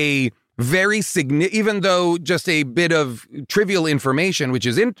 a very significant, even though just a bit of trivial information, which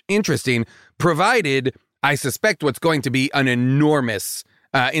is interesting, provided, I suspect, what's going to be an enormous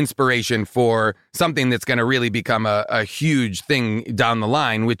inspiration for something that's going to really become a huge thing down the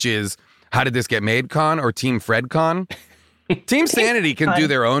line, which is How Did This Get Made Con or Team Fred Con? Team Sanity can do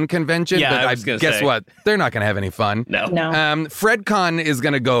their own convention, but guess what? They're not going to have any fun. No. Fred Con is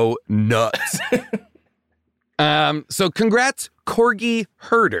going to go nuts. So congrats, Corgi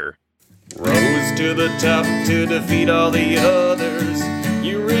Herder. Rose to the top to defeat all the others.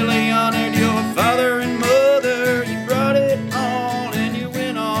 You really honored your father and mother. You brought it all and you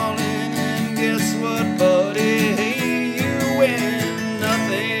went all in. And guess what, buddy? You win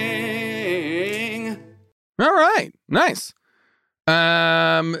nothing. All right. Nice.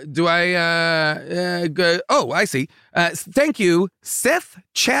 Do I, oh, I see. Thank you, Seth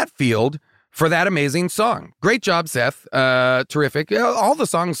Chatfield, for that amazing song. Great job, Seth. Terrific. All the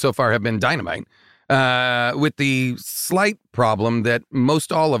songs so far have been dynamite, with the slight problem that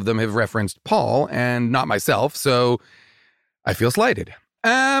most all of them have referenced Paul and not myself, so I feel slighted.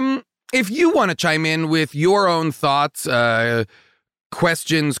 If you want to chime in with your own thoughts,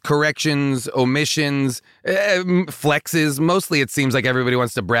 questions, corrections, omissions, flexes. Mostly it seems like everybody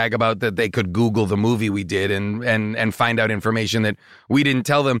wants to brag about that they could Google the movie we did and find out information that we didn't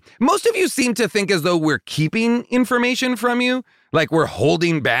tell them. Most of you seem to think as though we're keeping information from you, like we're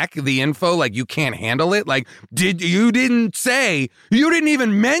holding back the info, like you can't handle it. Like, you didn't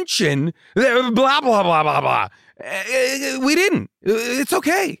even mention blah, blah, blah, blah, blah. We didn't. It's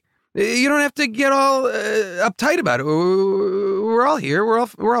okay. You don't have to get all uptight about it. We're all here.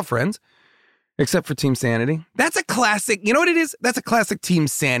 We're all friends, except for Team Sanity. That's a classic. You know what it is? That's a classic Team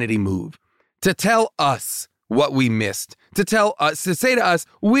Sanity move. To tell us what we missed. To say to us,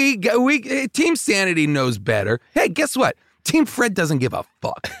 we Team Sanity knows better. Hey, guess what? Team Fred doesn't give a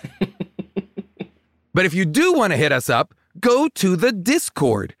fuck. But if you do want to hit us up, go to the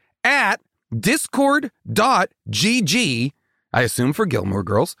Discord at discord.gg, I assume for Gilmore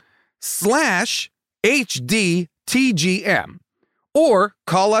Girls, /HDTGM, or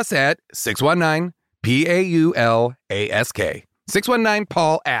call us at 619-PAULASK.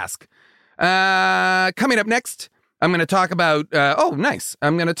 619-PAUL-ASK. Coming up next, I'm going to talk about, nice.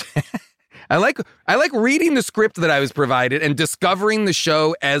 I'm going to, I like reading the script that I was provided and discovering the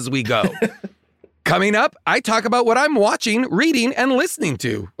show as we go. Coming up, I talk about what I'm watching, reading, and listening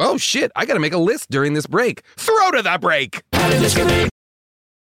to. Oh shit, I got to make a list during this break. Throw to the break.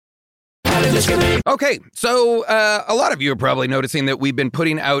 Okay, so a lot of you are probably noticing that we've been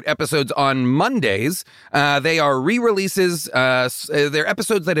putting out episodes on Mondays. They are re-releases. They're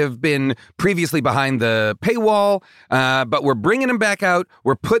episodes that have been previously behind the paywall, but we're bringing them back out.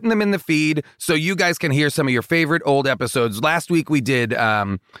 We're putting them in the feed so you guys can hear some of your favorite old episodes. Last week we did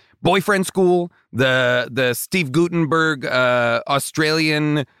Boyfriend School, the Steve Guttenberg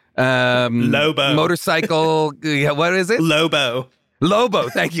Australian Lobo motorcycle. Yeah, what is it? Lobo,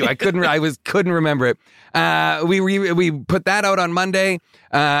 thank you. I couldn't remember it. We put that out on Monday,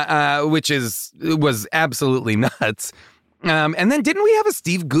 which was absolutely nuts. And then didn't we have a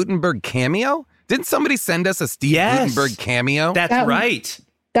Steve Guttenberg cameo? Didn't somebody send us a Steve Guttenberg cameo? That's right.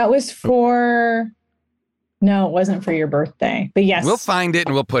 That was for... No, it wasn't for your birthday. But yes. We'll find it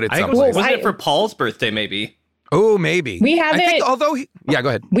and we'll put it I someplace. Was it for Paul's birthday, maybe? Oh, maybe. We have it... Although... go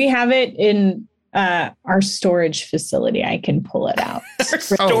ahead. We have it in our storage facility. I can pull it out. Our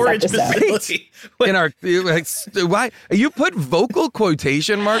storage facility. In our... why? You put vocal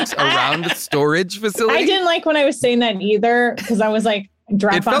quotation marks around the storage facility? I didn't like when I was saying that either, because I was like,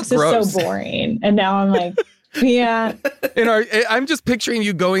 Dropbox is so boring. And now I'm like... Yeah. I'm just picturing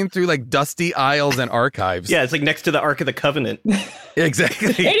you going through like dusty aisles and archives. Yeah, it's like next to the Ark of the Covenant.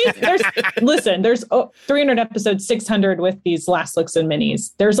 Exactly. There's 300 episodes, 600 with these last looks and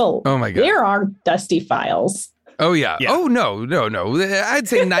minis. Oh my God. There are dusty files. Oh yeah. Oh no. I'd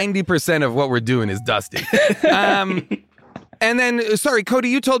say 90% of what we're doing is dusty. And then, sorry, Cody,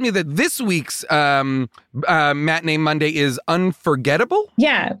 you told me that this week's Matinee Monday is Unforgettable?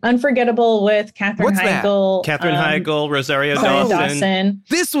 Yeah, Unforgettable with Katherine Heigl. Katherine Heigl, Rosario Dawson.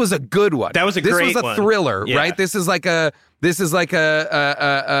 This was a good one. That was a great one. This was a thriller, right? This is like a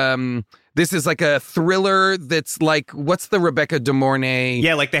thriller that's like, what's the Rebecca De Mornay?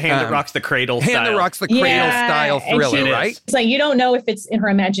 Yeah, like the Hand That Rocks the Cradle style. Hand That Rocks the Cradle style thriller, right? It's like, you don't know if it's in her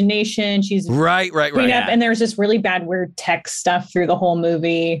imagination. She's right. And there's this really bad, weird tech stuff through the whole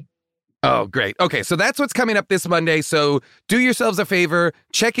movie. Oh, great. Okay, so that's what's coming up this Monday. So do yourselves a favor,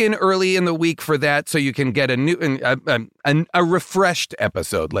 check in early in the week for that so you can get a refreshed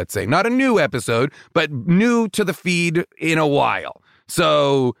episode, let's say. Not a new episode, but new to the feed in a while.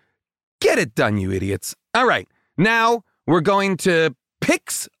 So get it done, you idiots. All right, now we're going to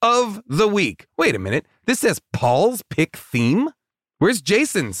Picks of the Week. Wait a minute. This says Paul's Pick Theme? Where's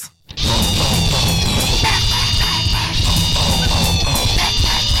Jason's?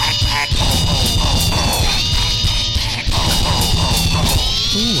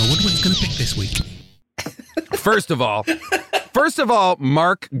 I wonder what he's going to pick this week. First of all,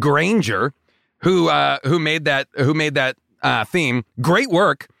 Mark Granger, who made that theme, great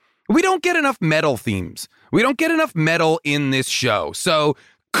work. We don't get enough metal themes. We don't get enough metal in this show. So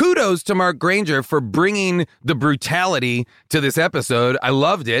kudos to Mark Granger for bringing the brutality to this episode. I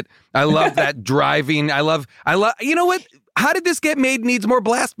loved it. I love that driving. I love. You know what? How Did This Get Made needs more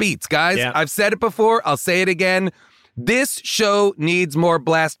blast beats, guys. Yeah. I've said it before. I'll say it again. This show needs more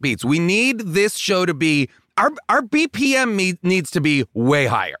blast beats. We need this show to be, our BPM needs to be way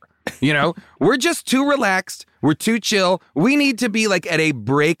higher. You know, we're just too relaxed. We're too chill. We need to be like at a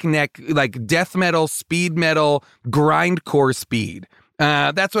breakneck, like death metal, speed metal, grindcore speed.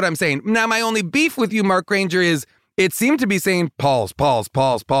 That's what I'm saying. Now, my only beef with you, Mark Granger, is it seemed to be saying Paul's,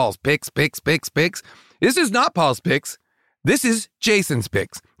 picks. This is not Paul's picks. This is Jason's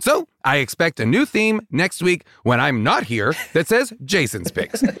picks. So I expect a new theme next week when I'm not here that says Jason's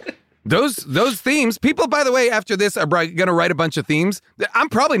picks. Those themes, people, by the way, after this are going to write a bunch of themes. I'm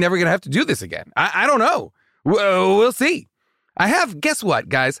probably never going to have to do this again. I don't know. We'll see. Guess what,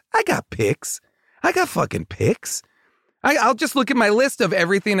 guys? I got picks. I got fucking picks. I'll just look at my list of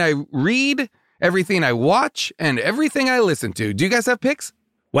everything I read, everything I watch, and everything I listen to. Do you guys have picks?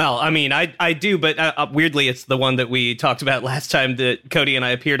 Well, I mean, I do, but weirdly, it's the one that we talked about last time that Cody and I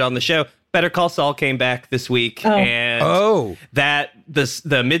appeared on the show. Better Call Saul came back this week, and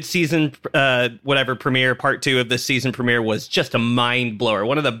the mid-season premiere, part 2 of the season premiere was just a mind blower.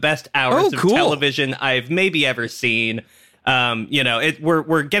 One of the best hours of television I've maybe ever seen.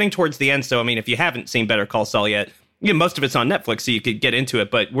 We're getting towards the end, so I mean, if you haven't seen Better Call Saul yet, most of it's on Netflix, so you could get into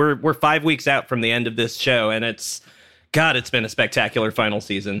it. But we're 5 weeks out from the end of this show, and it's been a spectacular final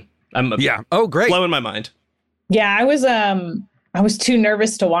season. Great, blowing my mind. Yeah, I was too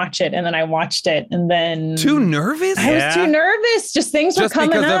nervous to watch it, and then I watched it, and then... Too nervous? I was too nervous. Just things were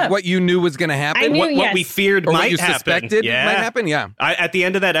coming up. Just because of what you knew was going to happen? I knew, what we feared or might what you happen. Suspected might happen, yeah. At the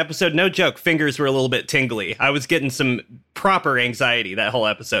end of that episode, no joke, fingers were a little bit tingly. I was getting some proper anxiety that whole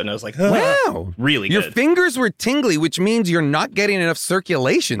episode, and I was like, wow. Really good. Your fingers were tingly, which means you're not getting enough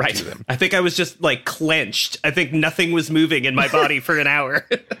circulation to them. I think I was just, clenched. I think nothing was moving in my body for an hour.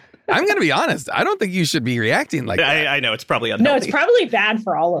 I'm going to be honest. I don't think you should be reacting like that. I know. It's probably unhealthy. No, it's probably bad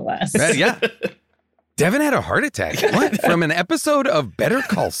for all of us. Yeah. Devin had a heart attack. What? From an episode of Better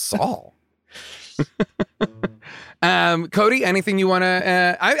Call Saul. Cody, anything you want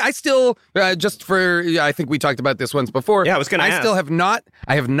to... I still, just for... I think we talked about this once before. Yeah, I was going to ask.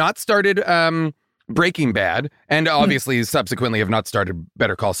 I have not started Breaking Bad, and obviously subsequently have not started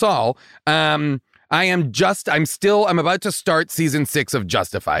Better Call Saul. I'm about to start season 6 of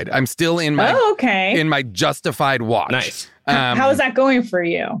Justified. I'm still in my in my Justified watch. Nice. How is that going for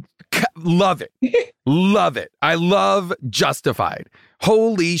you? Love it. Love it. I love Justified.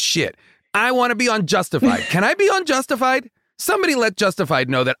 Holy shit. I want to be on Justified. Can I be on Justified? Somebody let Justified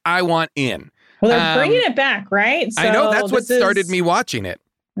know that I want in. Well, they're bringing it back, right? So I know that's what started me watching it.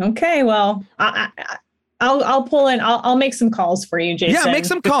 Okay, well, I'll pull in. I'll make some calls for you, Jason. Yeah, make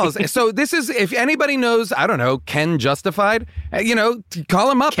some calls. So this is, if anybody knows, I don't know, Ken Justified,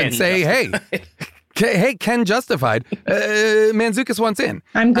 call him up and say, hey, Ken Justified, Manzukis wants in.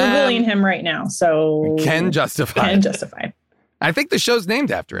 I'm Googling him right now. So Ken Justified. Ken Justified. I think the show's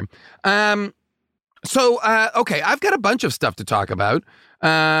named after him. Okay, I've got a bunch of stuff to talk about.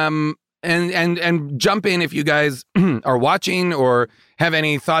 And jump in if you guys are watching or have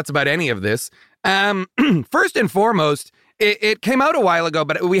any thoughts about any of this. First and foremost, it came out a while ago,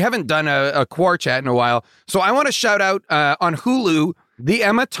 but we haven't done a Quar chat in a while. So I want to shout out on Hulu, the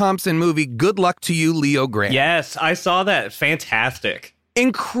Emma Thompson movie, Good Luck to You, Leo Grant. Yes, I saw that. Fantastic.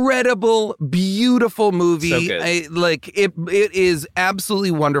 Incredible, beautiful movie. So good. It is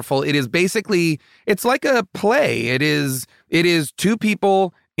absolutely wonderful. It is basically, it's like a play. It is two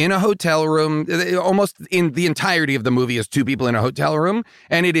people in a hotel room. Almost in the entirety of the movie is two people in a hotel room.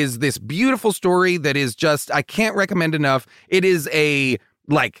 And it is this beautiful story that is just, I can't recommend enough. It is a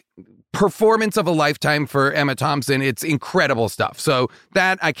performance of a lifetime for Emma Thompson. It's incredible stuff. So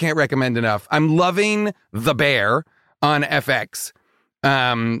that I can't recommend enough. I'm loving The Bear on FX.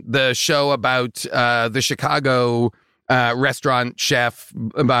 The show about the Chicago restaurant chef,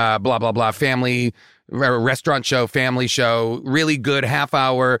 blah, blah, blah, family restaurant show, family show, really good half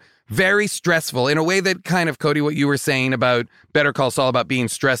hour, very stressful in a way that kind of, Cody, what you were saying about Better Call Saul, about being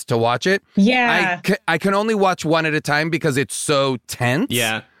stressed to watch it. Yeah. I can only watch one at a time because it's so tense.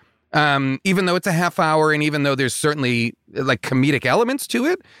 Yeah. Even though it's a half hour and even though there's certainly comedic elements to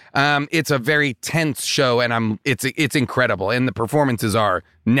it, it's a very tense show and it's incredible. And the performances are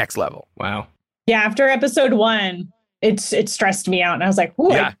next level. Wow. Yeah. After episode 1, it stressed me out and I was like,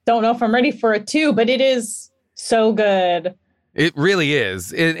 ooh, I don't know if I'm ready for a 2, but it is so good. It really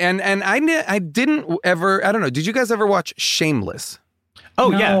is. And I didn't ever, I don't know. Did you guys ever watch Shameless? Oh,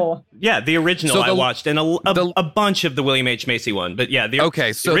 no. Yeah, the original I watched, and a bunch of the William H. Macy one. But yeah, the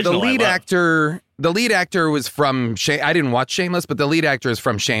lead actor was from I didn't watch Shameless, but the lead actor is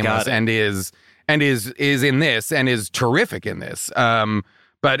from Shameless and is in this and is terrific in this.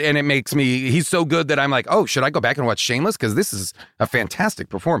 But it makes me, he's so good that I'm like, oh, should I go back and watch Shameless? Because this is a fantastic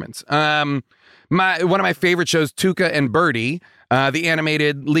performance. One of my favorite shows, Tuca and Birdie, the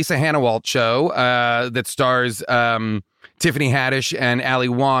animated Lisa Hannawalt show that stars Tiffany Haddish and Ali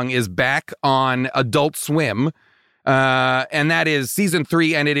Wong, is back on Adult Swim. And that is season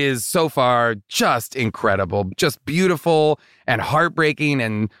 3. And it is so far just incredible, just beautiful and heartbreaking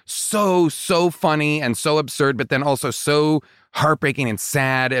and so funny and so absurd, but then also so heartbreaking and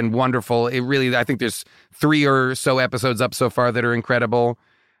sad and wonderful. It really, I think there's 3 or so episodes up so far that are incredible.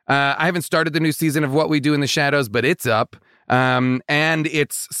 I haven't started the new season of What We Do in the Shadows, but it's up. And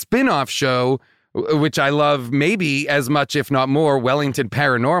its spin-off show, which I love maybe as much, if not more, Wellington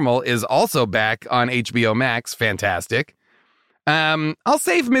Paranormal, is also back on HBO Max. Fantastic. I'll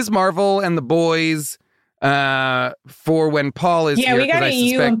save Ms. Marvel and The Boys for when Paul is here. Yeah, we got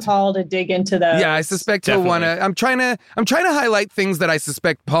you and Paul to dig into those. Yeah, I suspect he'll want to. I'm trying to highlight things that I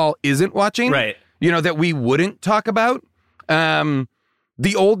suspect Paul isn't watching. Right. That we wouldn't talk about.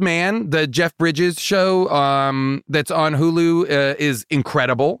 The Old Man, the Jeff Bridges show that's on Hulu is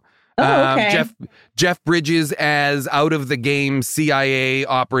incredible. Oh, okay. Jeff Bridges as out of the game CIA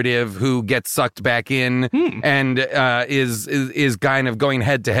operative who gets sucked back in and is kind of going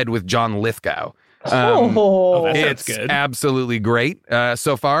head to head with John Lithgow. That it's sounds good. Absolutely great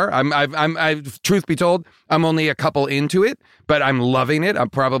so far. I've truth be told, I'm only a couple into it, but I'm loving it.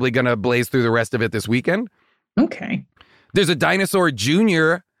 I'm probably going to blaze through the rest of it this weekend. Okay. There's a Dinosaur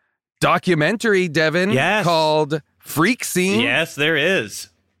Jr. documentary, Devin, called Freak Scene. Yes, there is.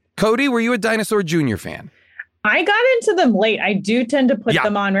 Cody, were you a Dinosaur Jr. fan? I got into them late. I do tend to put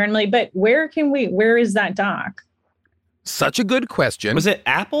them on randomly, but where is that doc? Such a good question. Was it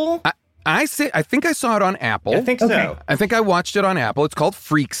Apple? I think I saw it on Apple. I think so. Okay. I think I watched it on Apple. It's called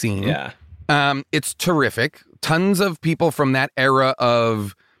Freak Scene. Yeah. It's terrific. Tons of people from that era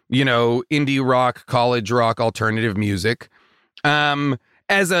of, indie rock, college rock, alternative music. And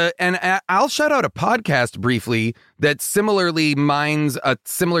I'll shout out a podcast briefly that similarly mines a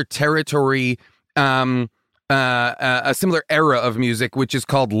similar territory, a similar era of music, which is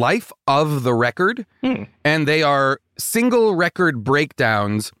called Life of the Record. And they are single record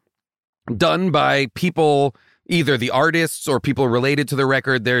breakdowns done by people, either the artists or people related to the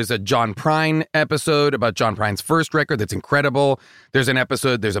record. There's a John Prine episode about John Prine's first record that's incredible. There's an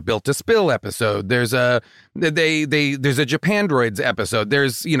episode, there's a Built to Spill episode. There's a there's a Japandroids episode.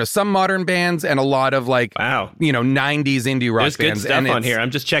 There's, some modern bands and a lot of 90s indie rock bands. There's good stuff on here.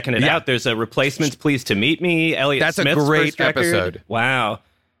 I'm just checking it out. There's a Replacements, Pleased to Meet Me, Elliott Smith's a great first record. episode. Wow.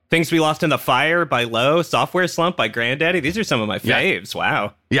 Things We Lost in the Fire by Low, Software Slump by Granddaddy. These are some of my faves.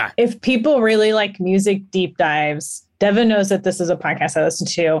 Wow. Yeah. If people really like music deep dives, Devin knows that this is a podcast I listen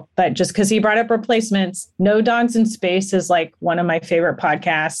to, but just because he brought up Replacements, No Dogs in Space is one of my favorite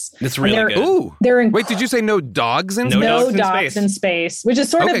podcasts. It's really good. Ooh. Wait, did you say No Dogs in Space? No Dogs in Space, which is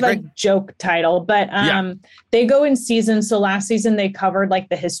sort of a joke title, but they go in seasons. So last season they covered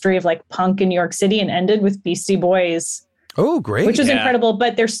the history of punk in New York City and ended with Beastie Boys. Oh, great. Which is incredible.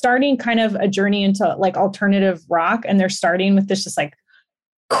 But they're starting kind of a journey into alternative rock. And they're starting with this just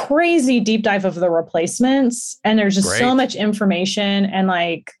crazy deep dive of the Replacements. And there's just so much information and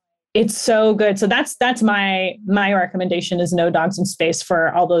it's so good. So that's my recommendation is No Dogs in Space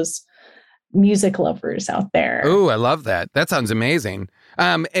for all those music lovers out there. Oh, I love that. That sounds amazing.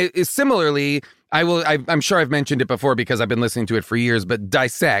 Similarly, I'm sure I've mentioned it before because I've been listening to it for years, but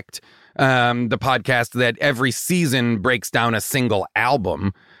Dissect, the podcast that every season breaks down a single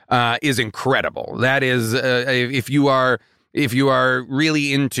album, is incredible. That is, if you are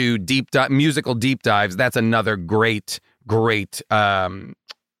really into musical deep dives, that's another great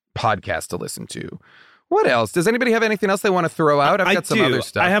podcast to listen to. What else? Does anybody have anything else they want to throw out? I've got some other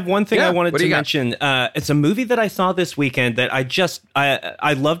stuff. I have one thing I wanted to mention. It's a movie that I saw this weekend that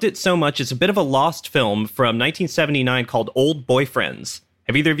I loved it so much. It's a bit of a lost film from 1979 called Old Boyfriends.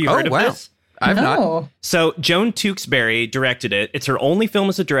 Have either of you heard of this? I've not. So Joan Tewksbury directed it. It's her only film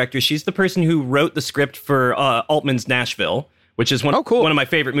as a director. She's the person who wrote the script for Altman's Nashville, which is one of my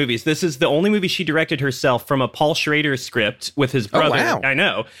favorite movies. This is the only movie she directed herself from a Paul Schrader script with his brother. Oh, wow. I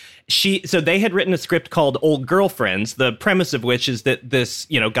know. So they had written a script called Old Girlfriends, the premise of which is that this,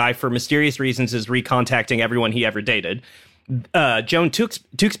 guy for mysterious reasons is recontacting everyone he ever dated. Joan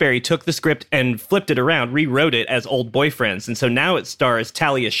Tewksbury took the script and flipped it around, rewrote it as Old Boyfriends. And so now it stars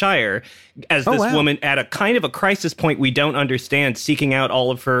Talia Shire as this woman at a kind of a crisis point we don't understand, seeking out all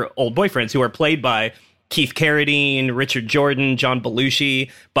of her old boyfriends who are played by Keith Carradine, Richard Jordan, John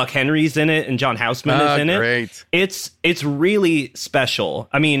Belushi, Buck Henry's in it, and John Houseman is in it. It's really special.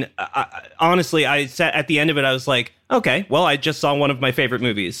 I mean, honestly, I sat at the end of it, I was like, okay, well, I just saw one of my favorite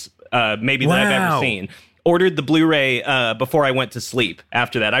movies, maybe that I've ever seen. Ordered the Blu-ray before I went to sleep.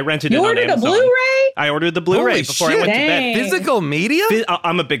 After that, I rented it on Amazon. You ordered a Blu-ray? I ordered the Blu-ray before I went to bed. Physical media?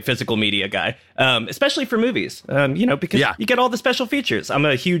 I'm a big physical media guy, especially for movies. Because you get all the special features. I'm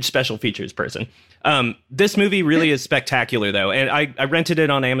a huge special features person. This movie really is spectacular, though, and I rented it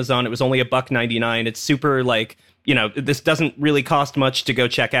on Amazon. It was only $1.99. It's super this doesn't really cost much to go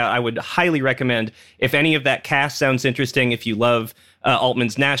check out. I would highly recommend if any of that cast sounds interesting. If you love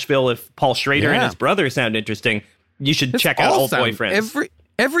Altman's Nashville, if Paul Schrader and his brother sound interesting, you should check out Old Boyfriends.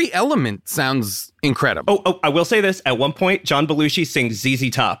 Every element sounds incredible. Oh, I will say this. At one point, John Belushi sings ZZ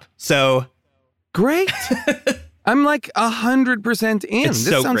Top. So great. I'm 100% in. This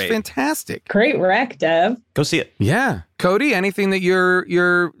sounds fantastic. Great rec, Dev. Go see it. Yeah. Cody, anything that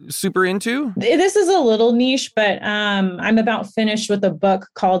you're super into? This is a little niche, but I'm about finished with a book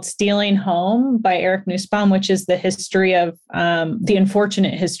called Stealing Home by Eric Nussbaum, which is the history of the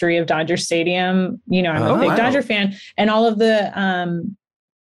unfortunate history of Dodger Stadium. I'm a big Dodger fan, and all of the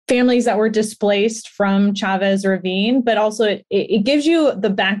families that were displaced from Chavez Ravine, but also it gives you the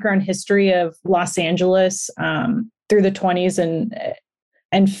background history of Los Angeles through the 20s and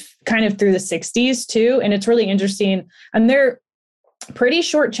kind of through the 60s too. And it's really interesting. And they're pretty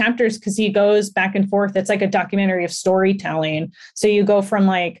short chapters because he goes back and forth. It's like a documentary of storytelling. So you go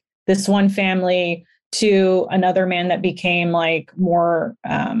from this one family to another man that became more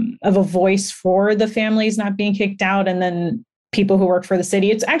of a voice for the families not being kicked out. And then people who work for the city.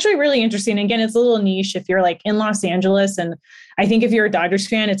 It's actually really interesting. Again, it's a little niche if you're in Los Angeles. And I think if you're a Dodgers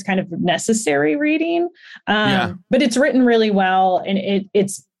fan, it's kind of necessary reading. But it's written really well. And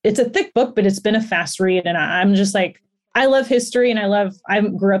it's a thick book, but it's been a fast read. And I'm just I love history and I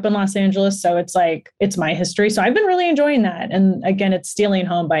grew up in Los Angeles. So it's my history. So I've been really enjoying that. And again, it's Stealing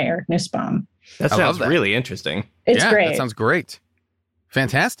Home by Eric Nussbaum. That sounds really interesting. It's great. That sounds great.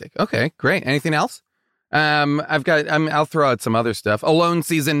 Fantastic. Okay, great. Anything else? I'll throw out some other stuff. Alone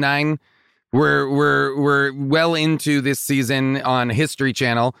season 9. We're well into this season on History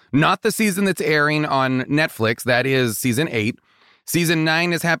Channel. Not the season that's airing on Netflix. That is season 8. Season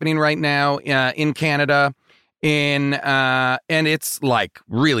 9 is happening right now in Canada. and it's like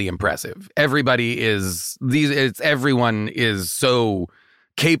really impressive. Everyone is so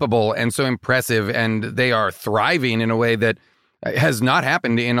capable and so impressive, and they are thriving in a way that has not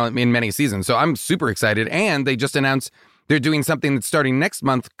happened in many seasons. So I'm super excited. And they just announced they're doing something that's starting next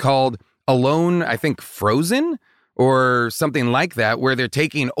month called Alone, I think Frozen or something like that, where they're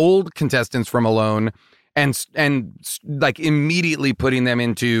taking old contestants from Alone and like immediately putting them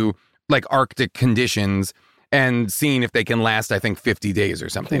into like Arctic conditions and seeing if they can last, I think, 50 days or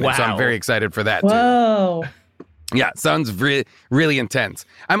something. Wow. And so I'm very excited for that, Whoa. too. Yeah, sounds really intense.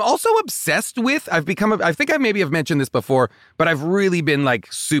 I'm also obsessed with, I think I maybe have mentioned this before, but I've really been like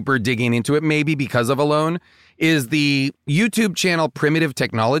super digging into it, maybe because of Alone, is the YouTube channel Primitive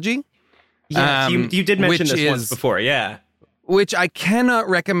Technology. Yes, you did mention this once before, yeah. Which I cannot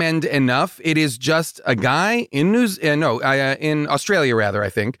recommend enough. It is just a guy in Australia, rather, I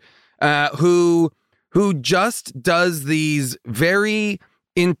think, who just does these very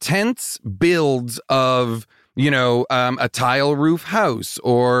intense builds of, a tile roof house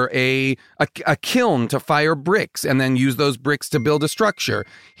or a kiln to fire bricks and then use those bricks to build a structure.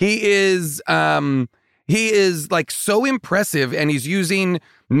 He is like so impressive, and he's using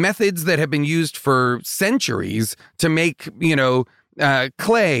methods that have been used for centuries to make,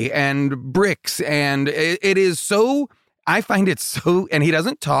 clay and bricks. And it is so, I find it so, and he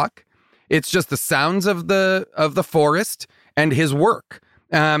doesn't talk. It's just the sounds of the forest and his work.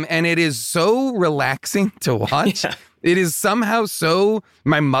 And it is so relaxing to watch. Yeah. It is somehow so,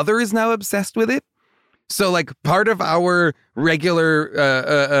 my mother is now obsessed with it. So like part of our regular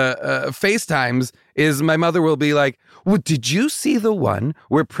FaceTimes is my mother will be like, well, did you see the one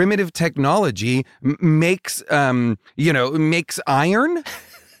where Primitive Technology makes iron?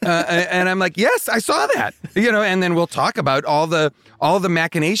 And I'm like, yes, I saw that, and then we'll talk about all the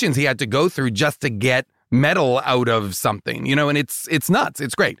machinations he had to go through just to get metal out of something, and it's nuts.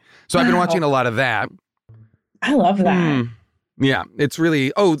 It's great. So I've been watching a lot of that. I love that. Yeah, it's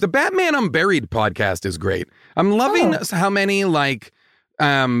really, the Batman Unburied podcast is great. I'm loving how many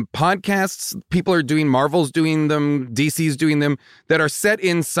podcasts people are doing, Marvel's doing them, DC's doing them, that are set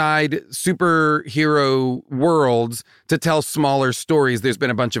inside superhero worlds to tell smaller stories. There's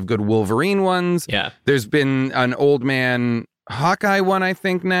been a bunch of good Wolverine ones. Yeah. There's been an Old Man Hawkeye one, I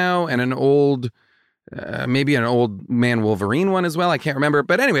think now, and an old... maybe an Old Man Wolverine one as well. I can't remember.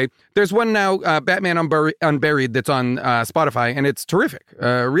 But anyway, there's one now, Batman Unburied, that's on Spotify, and it's terrific.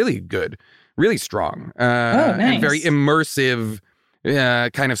 Really good. Really strong. Nice. And very immersive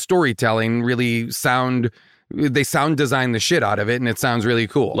kind of storytelling. Really they sound design the shit out of it, and it sounds really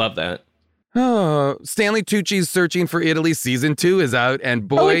cool. Love that. Oh, Stanley Tucci's Searching for Italy Season 2 is out, and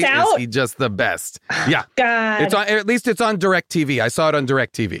boy, is he just the best. Yeah. God. It's on, at least it's on DirecTV. I saw it on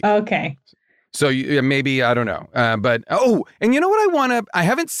DirecTV. Okay. So maybe, I don't know. And you know what I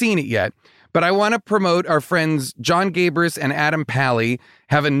haven't seen it yet, but I want to promote our friends John Gabris and Adam Pally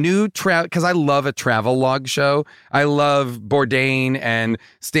have a new because I love a travel log show. I love Bourdain and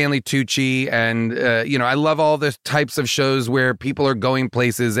Stanley Tucci, and, I love all the types of shows where people are going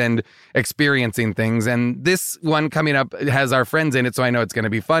places and experiencing things. And this one coming up has our friends in it, so I know it's going to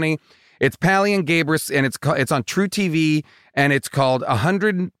be funny. It's Pally and Gabris, and it's on True TV, and it's called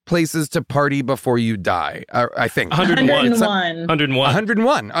 100 Places to Party Before You Die, I think.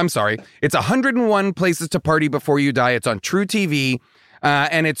 101. I'm sorry. It's 101 Places to Party Before You Die. It's on True TV,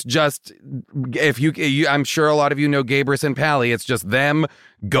 and it's just, I'm sure a lot of you know Gabris and Pally. It's just them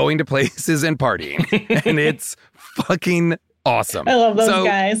going to places and partying, and it's fucking awesome. I love those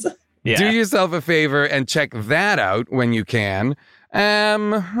guys. Yeah. Do yourself a favor and check that out when you can.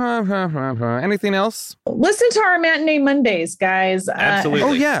 Anything else? Listen to our Matinee Mondays, guys. Absolutely.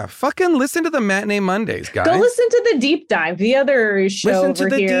 Oh yeah, fucking listen to the Matinee Mondays, guys. Go listen to the Deep Dive, the other show Listen to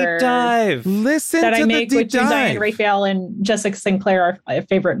over the here. Deep Dive. Listen that to I make the Deep with Dive. Diane Raphael and Jessica Sinclair, our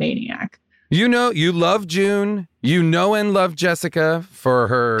favorite maniac. You love June. You know and love Jessica for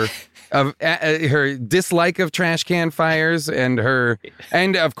her her dislike of trash can fires, and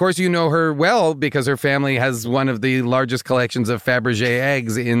of course you know her well because her family has one of the largest collections of Fabergé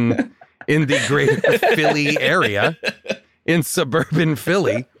eggs in the greater Philly area, in suburban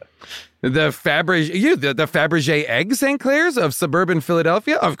Philly. The Fabergé egg St. Clair's of suburban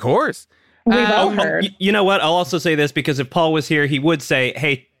Philadelphia, of course. We've all heard. You know what? I'll also say this because if Paul was here, he would say,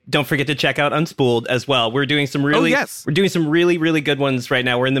 "Hey, don't forget to check out Unspooled as well. We're doing some really, really good ones right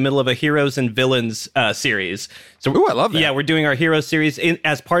now. We're in the middle of a Heroes and Villains series. So, I love that. Yeah, we're doing our Heroes series.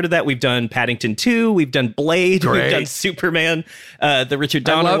 As part of that, we've done Paddington 2, we've done Blade, Great. we've done Superman, the Richard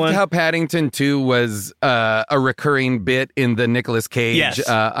Donner one. I loved how Paddington 2 was a recurring bit in the Nicolas Cage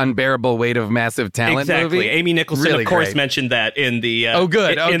Unbearable Weight of Massive Talent movie. Amy Nicholson, really of course, great. mentioned that in the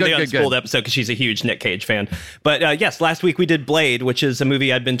good, Unspooled episode because she's a huge Nick Cage fan. But yes, last week we did Blade, which is a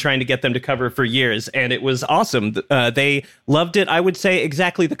movie I'd been trying to get them to cover for years, and it was awesome. They loved it, I would say,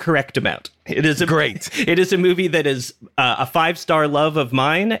 exactly the correct amount. It is great. It is a movie that is a 5-star love of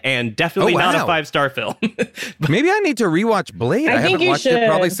mine, and definitely not a 5-star film. Maybe I need to rewatch Blade. I haven't watched it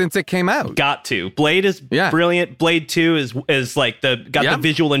probably since it came out. Got to. Blade is brilliant. Blade 2 is like the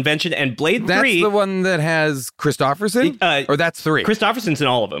visual invention, and Blade 3. That's the one that has Christopherson, or that's 3. Christopherson's in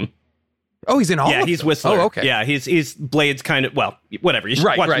all of them. Oh, he's in all of them? Yeah, he's Whistler. Oh, okay. Yeah, he's Blade's kind of, well, whatever. You should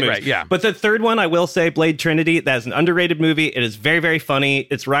watch the movies. Right, yeah. But the third one, I will say, Blade Trinity, that is an underrated movie. It is very, very funny.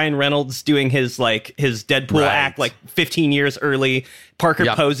 It's Ryan Reynolds doing his Deadpool act 15 years early. Parker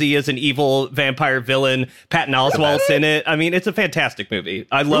Posey is an evil vampire villain. Patton Oswalt's in it. I mean, it's a fantastic movie.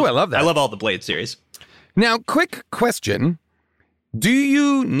 I love that. I love all the Blade series. Now, quick question. Do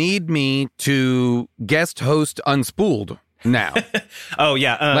you need me to guest host Unspooled now? Oh,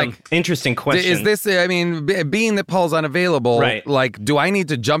 yeah. Interesting question. Is this, I mean, being that Paul's unavailable, right. Do I need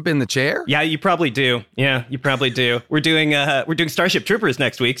to jump in the chair? Yeah, you probably do. We're doing Starship Troopers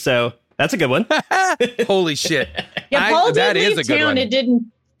next week, so that's a good one. Holy shit. Yeah, Paul did leave town. It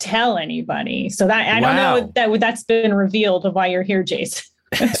didn't tell anybody. So that I don't know that's been revealed of why you're here, Jason.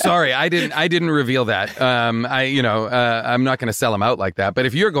 Sorry, I didn't reveal that. I'm not going to sell him out like that. But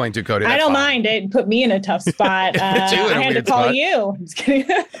if you're going to, Cody, I don't mind. It put me in a tough spot. I had to call you. I'm just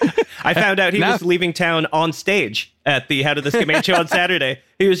kidding. I found out he was leaving town on stage at the How Did This Get Made show on Saturday.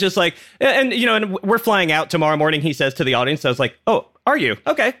 He was just like, and we're flying out tomorrow morning. He says to the audience, I was like, oh, are you?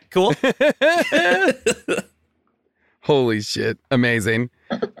 Okay, cool. Holy shit. Amazing.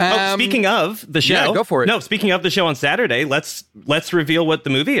 Speaking of the show. Yeah, go for it. No, speaking of the show on Saturday, let's reveal what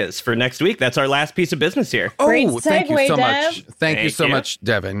the movie is for next week. That's our last piece of business here. Oh, great thank you so Dev. much. Thank you so much,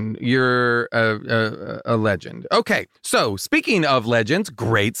 Devin. You're a legend. Okay, so speaking of legends,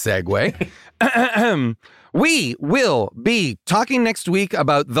 great segue. We will be talking next week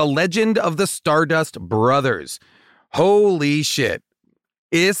about The Legend of the Stardust Brothers. Holy shit.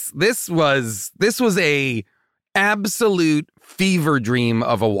 This was a absolute fever dream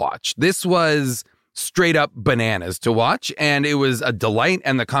of a watch. This was straight up bananas to watch, and it was a delight,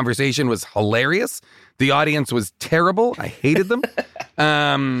 and the conversation was hilarious. The audience was terrible. I hated them.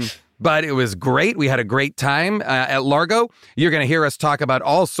 But it was great. We had a great time at Largo. You're going to hear us talk about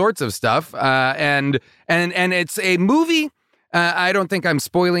all sorts of stuff. And it's a movie. I don't think I'm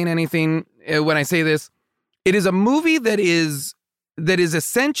spoiling anything when I say this. It is a movie that is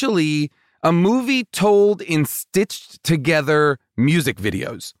essentially a movie told in stitched together music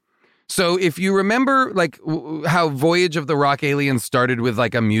videos. So if you remember how Voyage of the Rock Aliens started with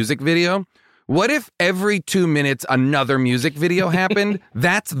a music video, what if every 2 minutes another music video happened?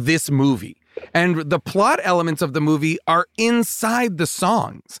 That's this movie. And the plot elements of the movie are inside the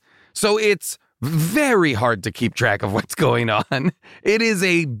songs. So it's very hard to keep track of what's going on. It is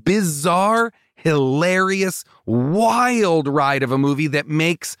a bizarre, hilarious, wild ride of a movie that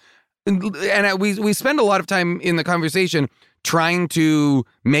makes... And we spend a lot of time in the conversation trying to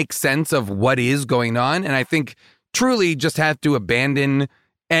make sense of what is going on. And I think truly just have to abandon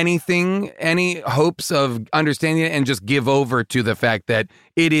any hopes of understanding it and just give over to the fact that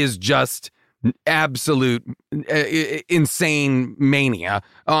it is just absolute insane mania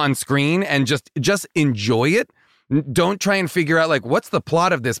on screen, and just enjoy it. Don't try and figure out what's the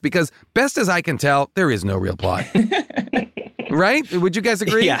plot of this, because best as I can tell, there is no real plot. Right? Would you guys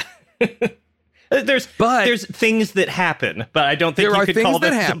agree? Yeah. There's things that happen, but I don't think you could call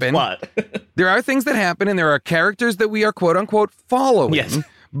this a plot. There are things that happen, and there are characters that we are quote unquote following. Yes.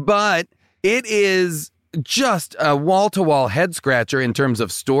 But it is just a wall-to-wall head scratcher in terms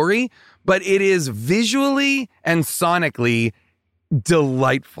of story, but it is visually and sonically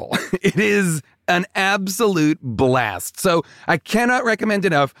delightful. It is an absolute blast. So I cannot recommend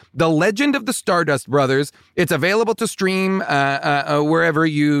enough The Legend of the Stardust Brothers. It's available to stream wherever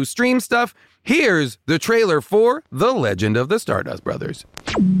you stream stuff. Here's the trailer for The Legend of the Stardust Brothers.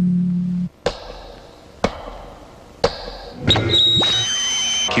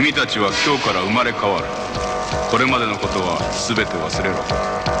 君たちは今日から生まれ変わる。これまでのことは全て忘れろ。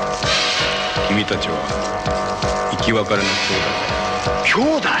君たちは生き別れの兄弟だ。兄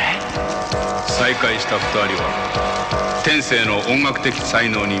弟？再会した2人は天性の音楽的才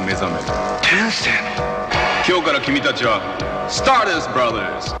能に目覚める。天性の？今日から君たちはスターダストブラザ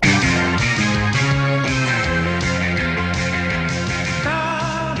ーズ。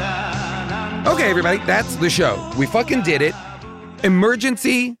Okay, everybody, that's the show. We fucking did it.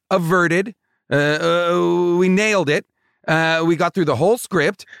 Emergency averted. We nailed it. We got through the whole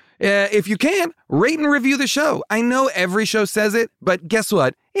script. If you can, rate and review the show. I know every show says it, but guess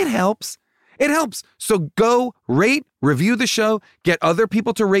what? It helps. It helps. So go rate, review the show, get other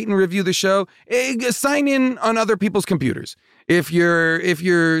people to rate and review the show, sign in on other people's computers. If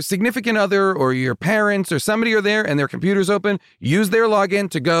your significant other or your parents or somebody are there and their computer's open, use their login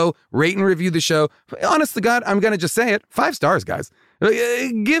to go rate and review the show. Honest to God, I'm going to just say it. 5 stars, guys.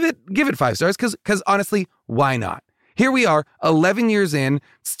 Give it 5 stars because honestly, why not? Here we are, 11 years in,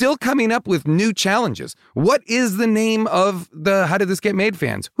 still coming up with new challenges. What is the name of the How Did This Get Made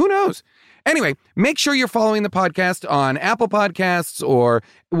fans? Who knows? Anyway, make sure you're following the podcast on Apple Podcasts or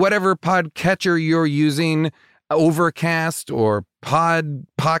whatever podcatcher you're using, Overcast or Pod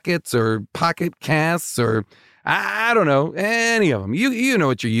Pockets or Pocket Casts or I don't know, any of them. You know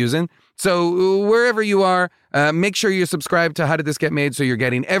what you're using. So wherever you are, make sure you subscribe to How Did This Get Made so you're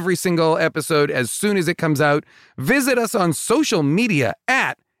getting every single episode as soon as it comes out. Visit us on social media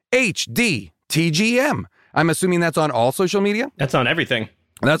at HDTGM. I'm assuming that's on all social media? That's on everything.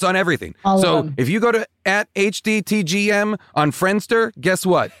 That's on everything. So if you go to at HDTGM on Friendster, guess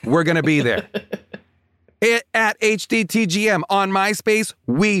what? We're going to be there. At HDTGM on MySpace,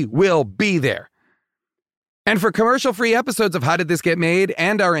 we will be there. And for commercial-free episodes of How Did This Get Made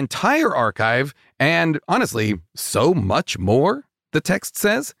and our entire archive, and honestly, so much more, the text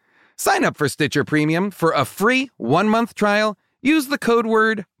says, sign up for Stitcher Premium for a free 1-month trial. Use the code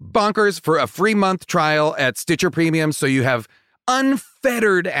word BONKERS for a free month trial at Stitcher Premium so you have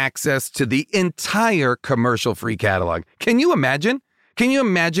unfettered access to the entire commercial-free catalog. Can you imagine? Can you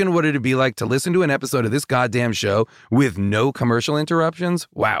imagine what it'd be like to listen to an episode of this goddamn show with no commercial interruptions?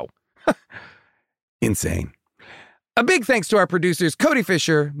 Wow. Insane. A big thanks to our producers, Cody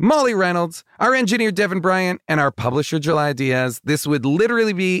Fisher, Molly Reynolds, our engineer, Devin Bryant, and our publisher, July Diaz. This would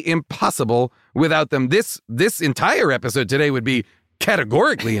literally be impossible without them. This entire episode today would be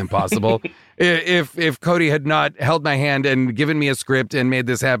categorically impossible if Cody had not held my hand and given me a script and made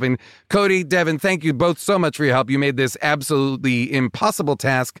this happen. Cody, Devin, thank you both so much for your help. You made this absolutely impossible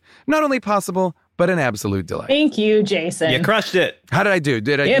task not only possible, but an absolute delight. Thank you, Jason. You crushed it. How did I do?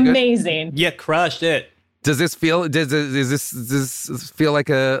 Did I do amazing? Good? You crushed it. Does this feel like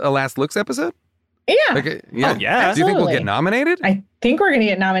a Last Looks episode? Yeah. Yeah. Oh, yeah. Do you think we'll get nominated? I think we're going to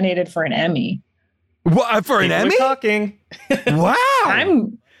get nominated for an Emmy. What, for an Emmy? We're talking.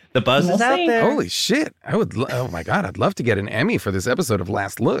 Wow. The buzz is out there. Holy shit. Oh my God. I'd love to get an Emmy for this episode of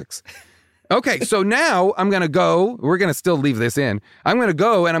Last Looks. Okay, so now I'm going to go. We're going to still leave this in. I'm going to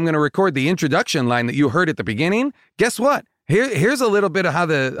go and I'm going to record the introduction line that you heard at the beginning. Guess what? Here's a little bit of how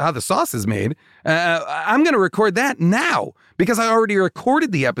the sauce is made. I'm going to record that now because I already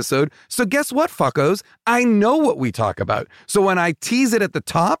recorded the episode. So guess what, fuckos? I know what we talk about. So when I tease it at the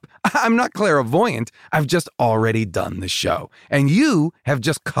top, I'm not clairvoyant. I've just already done the show. And you have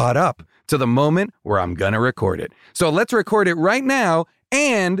just caught up to the moment where I'm going to record it. So let's record it right now.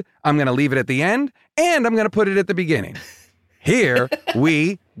 And I'm going to leave it at the end. And I'm going to put it at the beginning. Here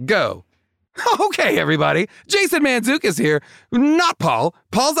we go. Okay, everybody. Jason Mantzoukas here. Not Paul.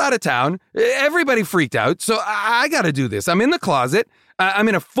 Paul's out of town. Everybody freaked out. So I got to do this. I'm in the closet. I'm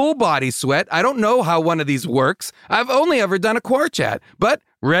in a full body sweat. I don't know how one of these works. I've only ever done a Quar Chat. But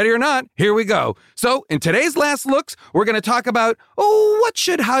ready or not, here we go. So in today's Last Looks, we're going to talk about, what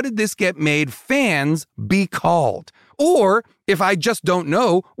should How Did This Get Made fans be called? Or if I just don't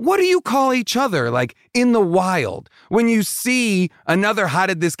know, what do you call each other, like in the wild? When you see another How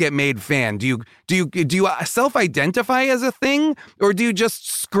Did This Get Made fan, do you self-identify as a thing? Or do you just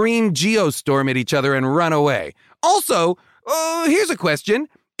scream Geostorm at each other and run away? Also, here's a question.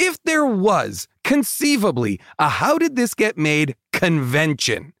 If there was conceivably a How Did This Get Made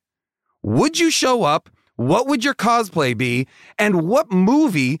convention, would you show up? What would your cosplay be? And what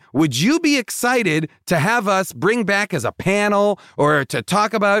movie would you be excited to have us bring back as a panel or to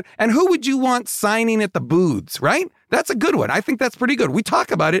talk about? And who would you want signing at the booths, right? That's a good one. I think that's pretty good. We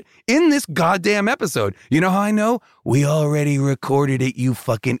talk about it in this goddamn episode. You know how I know? We already recorded it, you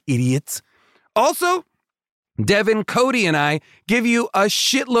fucking idiots. Also, Devin, Cody, and I give you a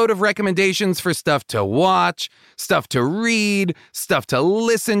shitload of recommendations for stuff to watch, stuff to read, stuff to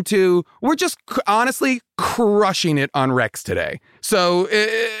listen to. We're just honestly crushing it on Recs today. So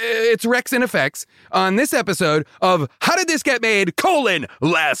it's Recs in Effects on this episode of How Did This Get Made?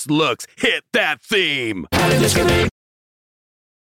 Last Looks. Hit that theme. How did this get made?